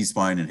have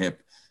T-spine and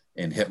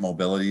hip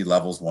mobility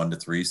levels 1 to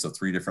 3. So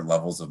 3 different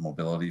levels of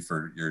mobility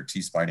for your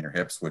T-spine and your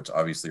hips, which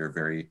obviously are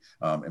very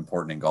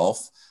important in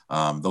golf.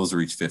 Those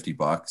are each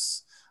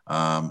 $50.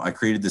 I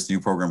created this new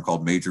program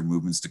called Major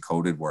Movements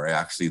Decoded, where I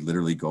actually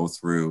literally go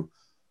through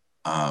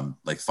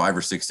like 5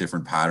 or 6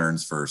 different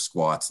patterns for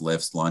squats,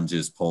 lifts,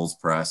 lunges, pulls,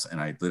 press.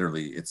 And I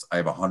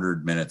have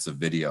 100 minutes of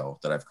video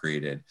that I've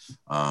created.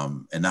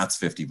 And that's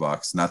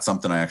 $50. And that's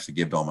something I actually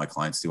give to all my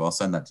clients too. I'll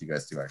send that to you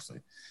guys too, actually.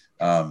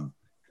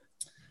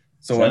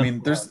 So, I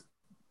mean,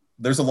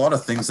 there's a lot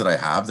of things that I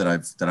have that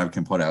I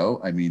can put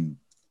out. I mean,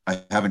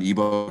 I have an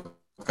ebook.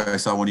 I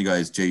saw one of you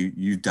guys, Jay,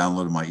 you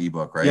downloaded my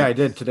ebook, right? Yeah, I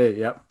did today.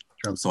 Yep.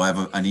 So I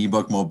have an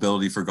ebook,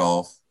 Mobility for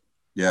Golf.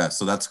 Yeah.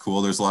 So that's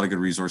cool. There's a lot of good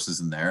resources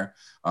in there.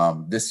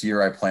 This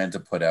year I plan to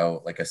put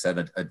out, like I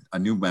said, a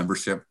new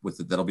membership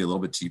that'll be a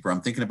little bit cheaper.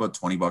 I'm thinking about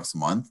 $20 a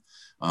month.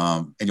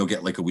 And you'll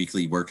get like a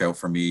weekly workout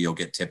from me. You'll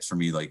get tips from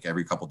me like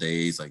every couple of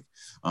days. Like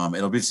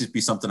it'll just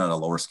be something at a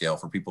lower scale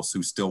for people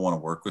who still want to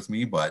work with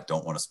me, but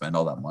don't want to spend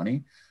all that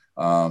money.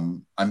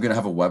 I'm going to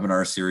have a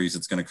webinar series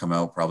that's going to come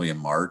out probably in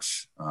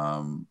March,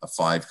 a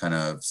 5 kind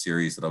of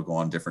series that'll go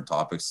on different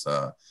topics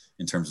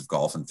in terms of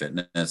golf and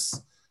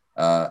fitness.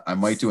 I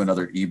might do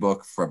another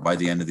ebook by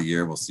the end of the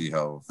year. We'll see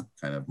how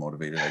kind of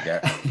motivated I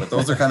get. But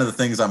those are kind of the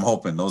things I'm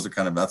hoping.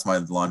 That's my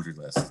laundry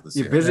list this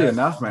You're year. busy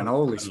enough, man.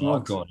 Holy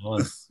smokes. Going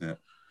on. Yeah.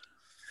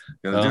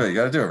 You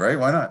gotta do it, right?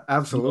 Why not?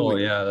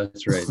 Absolutely. Oh, yeah,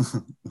 that's right.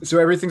 So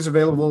everything's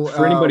available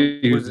For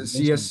anybody who's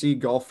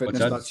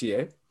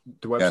cscgolffitness.ca,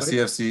 the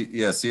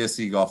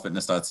website?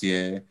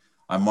 cscgolffitness.ca.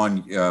 I'm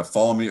on,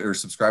 follow me or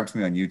subscribe to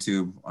me on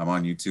YouTube. I'm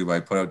on YouTube. I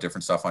put out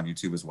different stuff on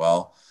YouTube as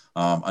well.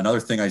 Another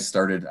thing I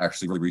started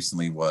actually really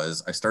recently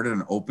was I started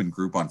an open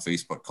group on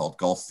Facebook called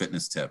Golf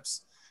Fitness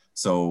Tips.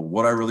 So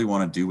what I really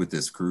want to do with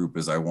this group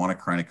is I want to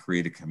kind of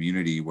create a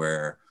community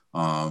where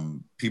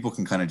people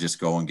can kind of just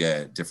go and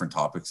get different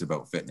topics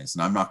about fitness.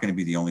 And I'm not going to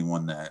be the only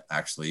one that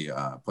actually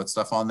puts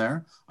stuff on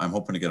there. I'm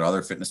hoping to get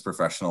other fitness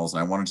professionals,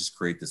 and I want to just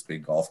create this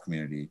big golf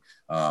community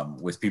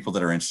with people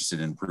that are interested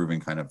in improving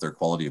kind of their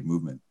quality of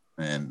movement.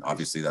 And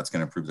obviously that's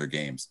going to improve their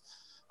games.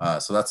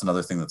 So that's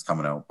another thing that's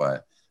coming out.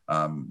 But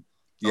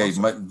yeah,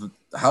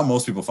 how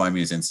most people find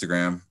me is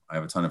Instagram. I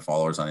have a ton of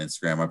followers on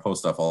Instagram. I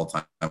post stuff all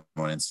the time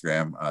on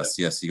Instagram,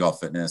 CSC Golf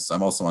Fitness.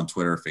 I'm also on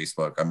Twitter,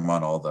 Facebook. I'm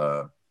on all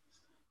the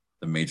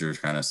major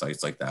kind of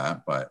sites like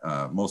that, but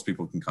most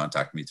people can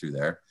contact me through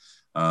there.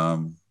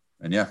 And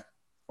yeah,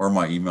 or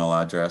my email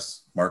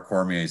address,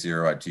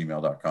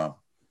 markcormier0@gmail.com.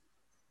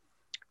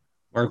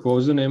 Mark, what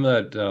was the name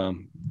of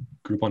that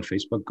group on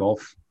Facebook?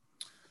 Golf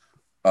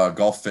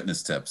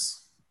Fitness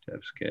Tips.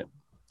 Okay.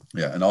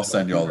 Yeah, and I'll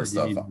send you all the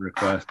stuff.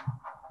 Request.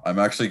 I'm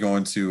actually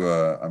going to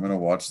I'm going to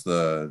watch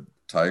the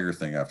Tiger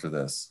thing after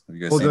this. Have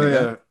you guys seen it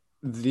yet?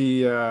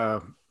 The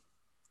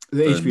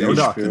HBO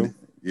doc.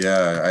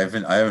 Yeah, I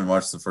haven't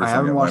watched the first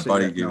one yet. My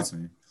buddy gave it to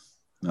me.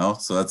 No,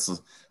 so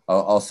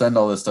I'll send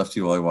all this stuff to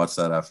you while I watch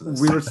that after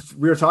this.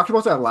 We were talking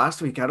about that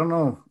last week. I don't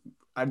know.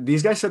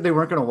 These guys said they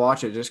weren't going to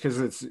watch it just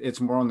because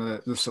it's more on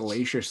the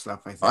salacious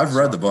stuff. I think I've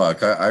read the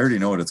book. I already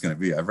know what it's going to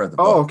be. I've read the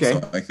book. Oh, okay.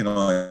 So I can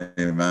only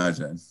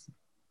imagine.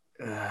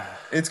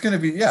 It's going to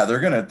be, yeah, they're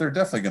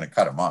definitely going to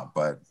cut him up,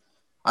 but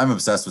I'm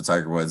obsessed with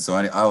Tiger Woods. So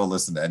I will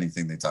listen to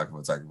anything they talk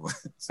about Tiger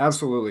Woods.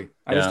 Absolutely.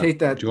 I just hate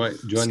that join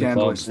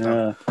scandalous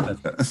the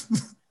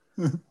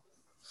stuff.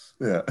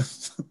 Yeah.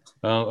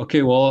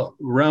 Okay, well,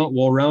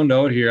 we'll round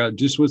out here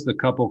just with a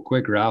couple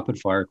quick rapid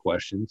fire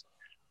questions.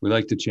 We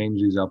like to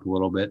change these up a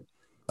little bit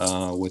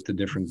with the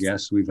different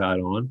guests we've had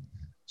on.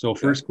 So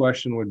first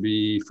question would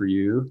be for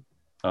you.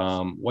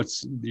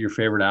 What's your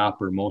favorite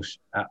app or most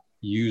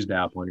used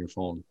app on your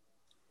phone?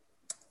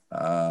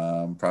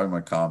 Probably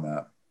my Calm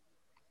app.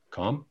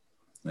 Calm?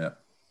 Yeah.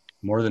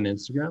 More than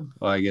Instagram?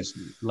 Well, I guess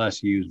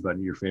less used, but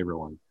your favorite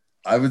one.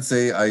 I would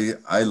say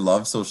I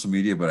love social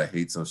media, but I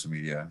hate social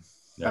media.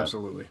 Yeah.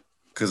 Absolutely.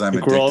 Because I'm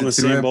we're all in the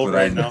addicted to same it, boat but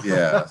right now.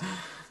 Yeah.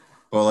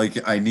 Well,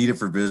 like I need it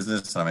for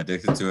business. I'm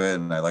addicted to it,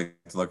 and I like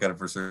to look at it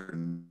for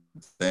certain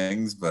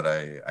things, but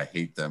I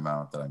hate the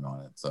amount that I'm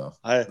on it. So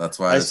that's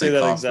why I say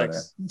that Calm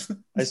exact.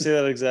 I say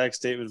that exact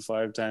statement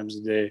 5 times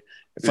a day.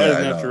 If I Yeah,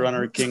 didn't I have to know. run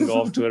our King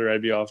Golf Twitter,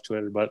 I'd be off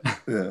Twitter. But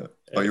Yeah.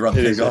 Oh, you run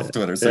the King off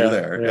Twitter, so yeah, you're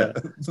there. yeah.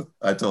 Yeah.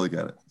 I totally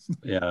get it.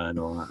 Yeah, I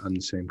know. I'm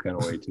the same kind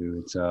of way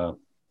too.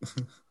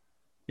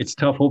 It's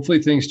tough.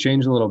 Hopefully things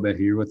change a little bit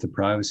here with the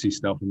privacy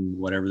stuff and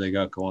whatever they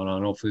got going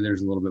on. Hopefully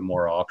there's a little bit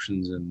more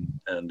options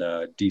and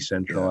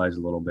decentralize a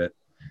little bit.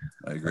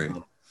 I agree.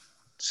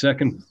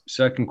 Second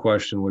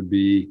question would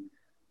be,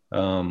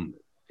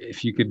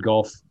 if you could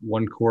golf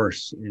one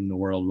course in the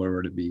world, where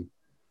would it be?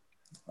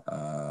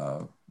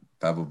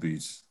 Pebble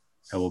Beach.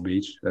 Pebble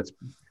Beach. That's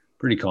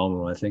pretty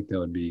common. I think that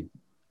would be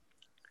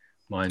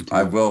mine too.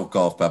 I will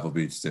golf Pebble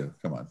Beach too.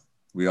 Come on.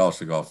 We all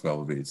should golf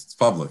Pebble Beach. It's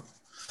public.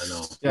 I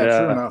know. Yeah,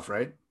 true enough,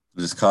 right? It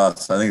just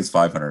costs, I think it's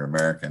 500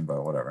 American,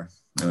 but whatever.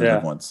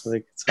 Yeah. Once.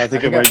 I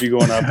think it might be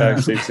going up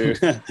actually too.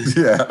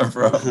 Yeah,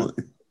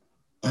 probably.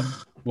 I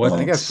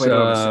think I've played it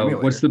on a simulator.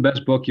 What's the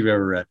best book you've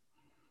ever read?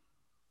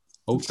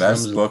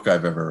 Best book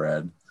I've ever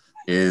read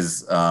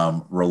is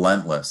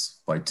Relentless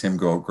by Tim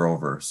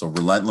Grover. So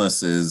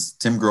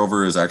Tim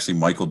Grover is actually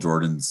Michael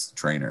Jordan's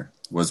trainer.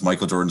 Was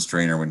Michael Jordan's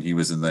trainer when he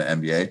was in the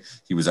NBA.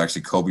 He was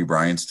actually Kobe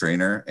Bryant's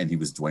trainer, and he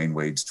was Dwayne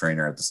Wade's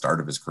trainer at the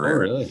start of his career. Oh,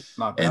 really?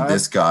 Not bad. And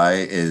this guy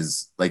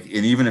is like,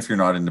 and even if you're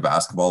not into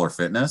basketball or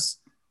fitness,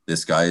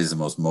 this guy is the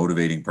most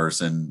motivating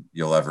person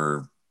you'll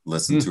ever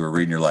listen to or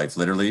read in your life.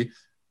 Literally,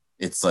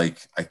 it's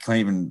like, I can't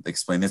even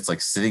explain. It's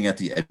like sitting at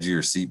the edge of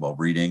your seat while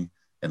reading,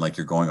 and like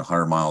you're going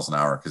 100 miles an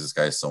hour because this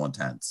guy is so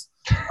intense.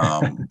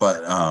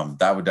 But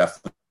that would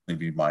definitely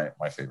be my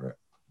favorite.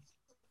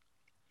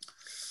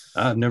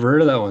 I've never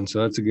heard of that one,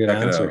 so that's a good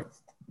answer.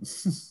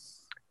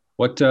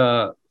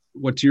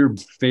 What's your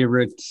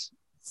favorite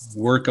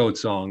workout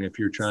song if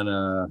you're trying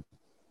to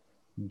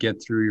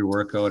get through your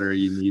workout, or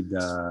you need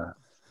a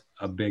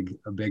big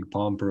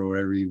pump or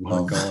whatever you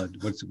want to call it?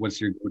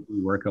 What's your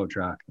workout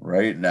track?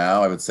 Right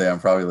now, I would say I'm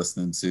probably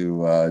listening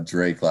to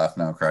Drake. Laugh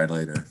Now, Cry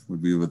Later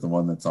would be with the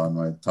one that's on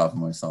my top of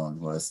my song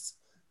list.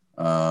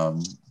 But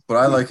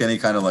I like any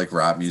kind of like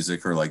rap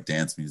music or like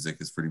dance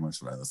music is pretty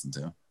much what I listen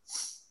to.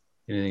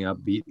 Anything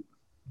upbeat?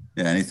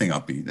 Yeah, anything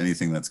upbeat,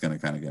 anything that's going to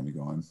kind of get me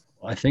going.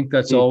 I think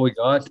that's all we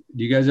got.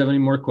 Do you guys have any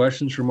more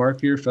questions for Mark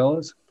here,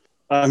 fellas?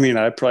 I mean,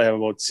 I probably have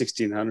about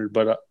 1,600,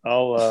 but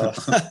I'll.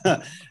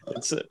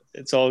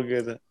 It's all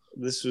good.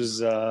 This is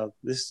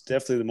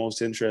definitely the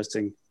most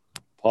interesting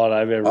pod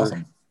I've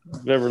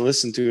ever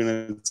listened to,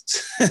 and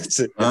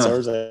it's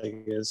ours, I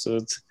guess. So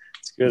it's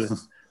good.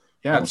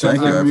 Yeah, well,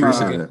 thank you. I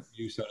appreciate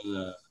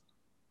it.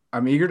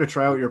 I'm eager to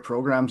try out your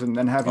programs and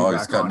then have you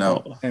back on,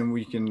 and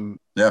we can.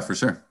 Yeah, for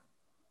sure.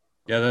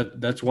 Yeah,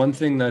 that's one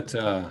thing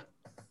that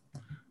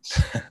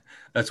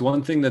that's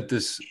one thing that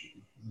this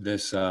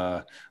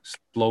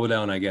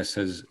slowdown, I guess,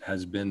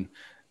 has been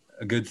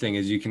a good thing,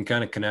 is you can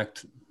kind of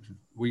connect.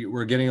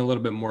 We're getting a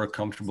little bit more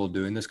comfortable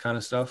doing this kind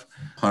of stuff.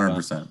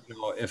 100%.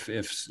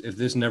 If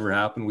this never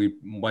happened, we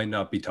might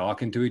not be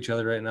talking to each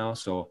other right now.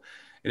 So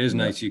it is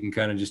nice. You can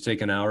kind of just take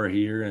an hour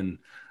here, and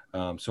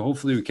so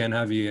hopefully we can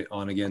have you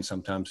on again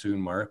sometime soon,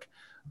 Mark.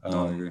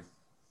 I agree.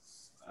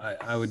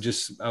 I would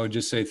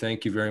just say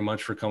thank you very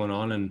much for coming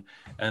on,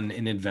 and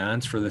in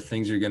advance for the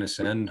things you're going to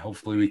send.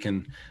 Hopefully we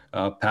can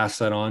pass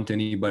that on to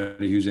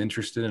anybody who's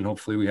interested, and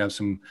hopefully we have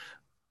some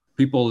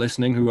people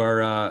listening who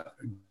are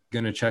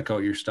going to check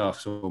out your stuff.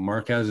 So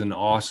Mark has an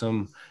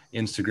awesome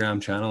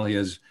Instagram channel. He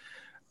has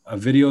a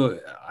video.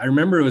 I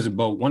remember it was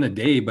about one a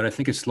day, but I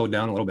think it's slowed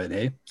down a little bit.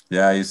 Hey.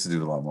 Yeah, I used to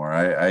do a lot more.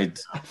 I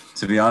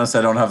to be honest,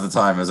 I don't have the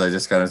time, as I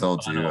just kind of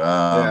told you.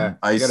 I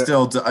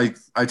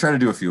try to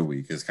do a few a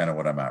week is kind of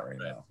what I'm at right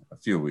now. A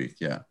few a week,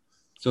 yeah.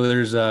 So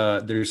there's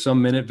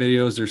some minute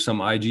videos, there's some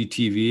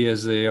IGTV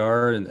as they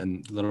are,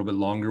 and a little bit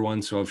longer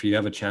ones. So if you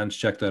have a chance,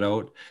 check that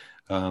out.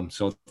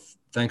 So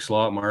thanks a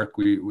lot, Mark.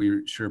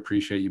 We sure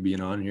appreciate you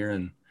being on here,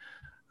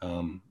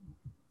 and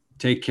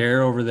take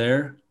care over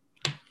there.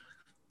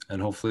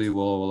 And hopefully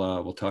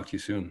we'll talk to you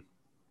soon.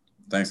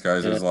 Thanks,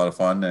 guys. It Yeah. was a lot of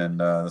fun, and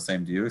the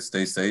same to you.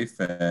 Stay safe,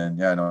 and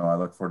yeah, no, I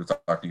look forward to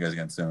talking to you guys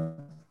again soon.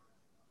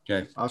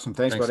 Okay. Awesome.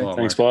 Thanks, buddy. a lot,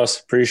 Thanks, Mark. boss.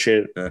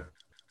 Appreciate it. Okay.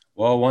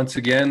 Well, once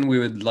again, we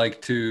would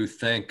like to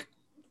thank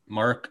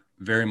Mark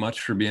very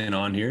much for being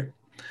on here.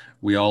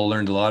 We all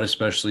learned a lot,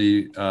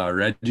 especially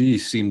Reggie. He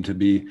seemed to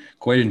be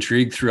quite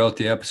intrigued throughout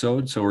the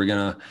episode. So we're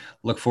going to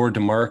look forward to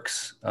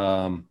Mark's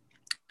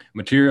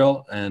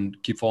material and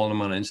keep following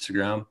him on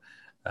Instagram.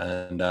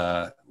 And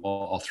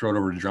well, I'll throw it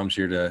over to Drums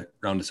here to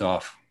round us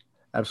off.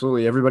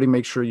 Absolutely. Everybody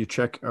make sure you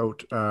check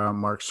out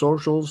Mark's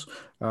socials.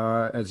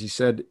 As he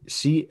said,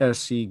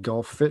 CSC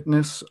Golf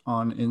Fitness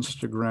on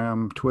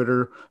Instagram,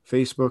 Twitter,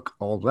 Facebook,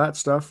 all that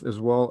stuff, as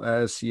well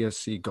as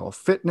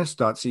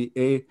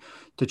cscgolffitness.ca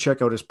to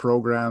check out his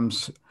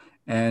programs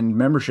and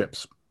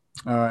memberships.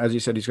 As he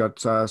said, he's got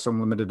some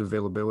limited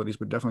availabilities,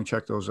 but definitely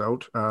check those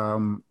out.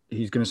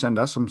 He's going to send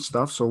us some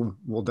stuff, so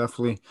we'll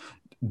definitely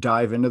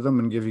dive into them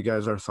and give you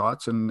guys our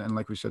thoughts. And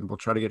like we said, we'll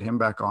try to get him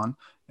back on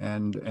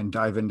and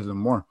dive into them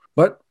more.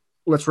 But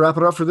let's wrap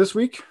it up for this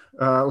week.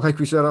 Like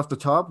we said off the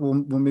top, we'll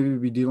maybe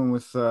be dealing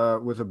with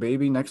a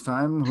baby next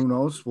time. Who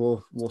knows?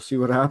 We'll see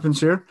what happens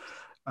here.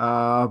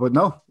 But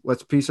no,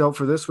 let's peace out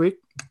for this week.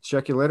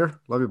 Check you later.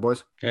 Love you,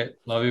 boys. Okay.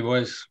 Love you,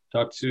 boys.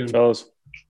 Talk soon. Fellas.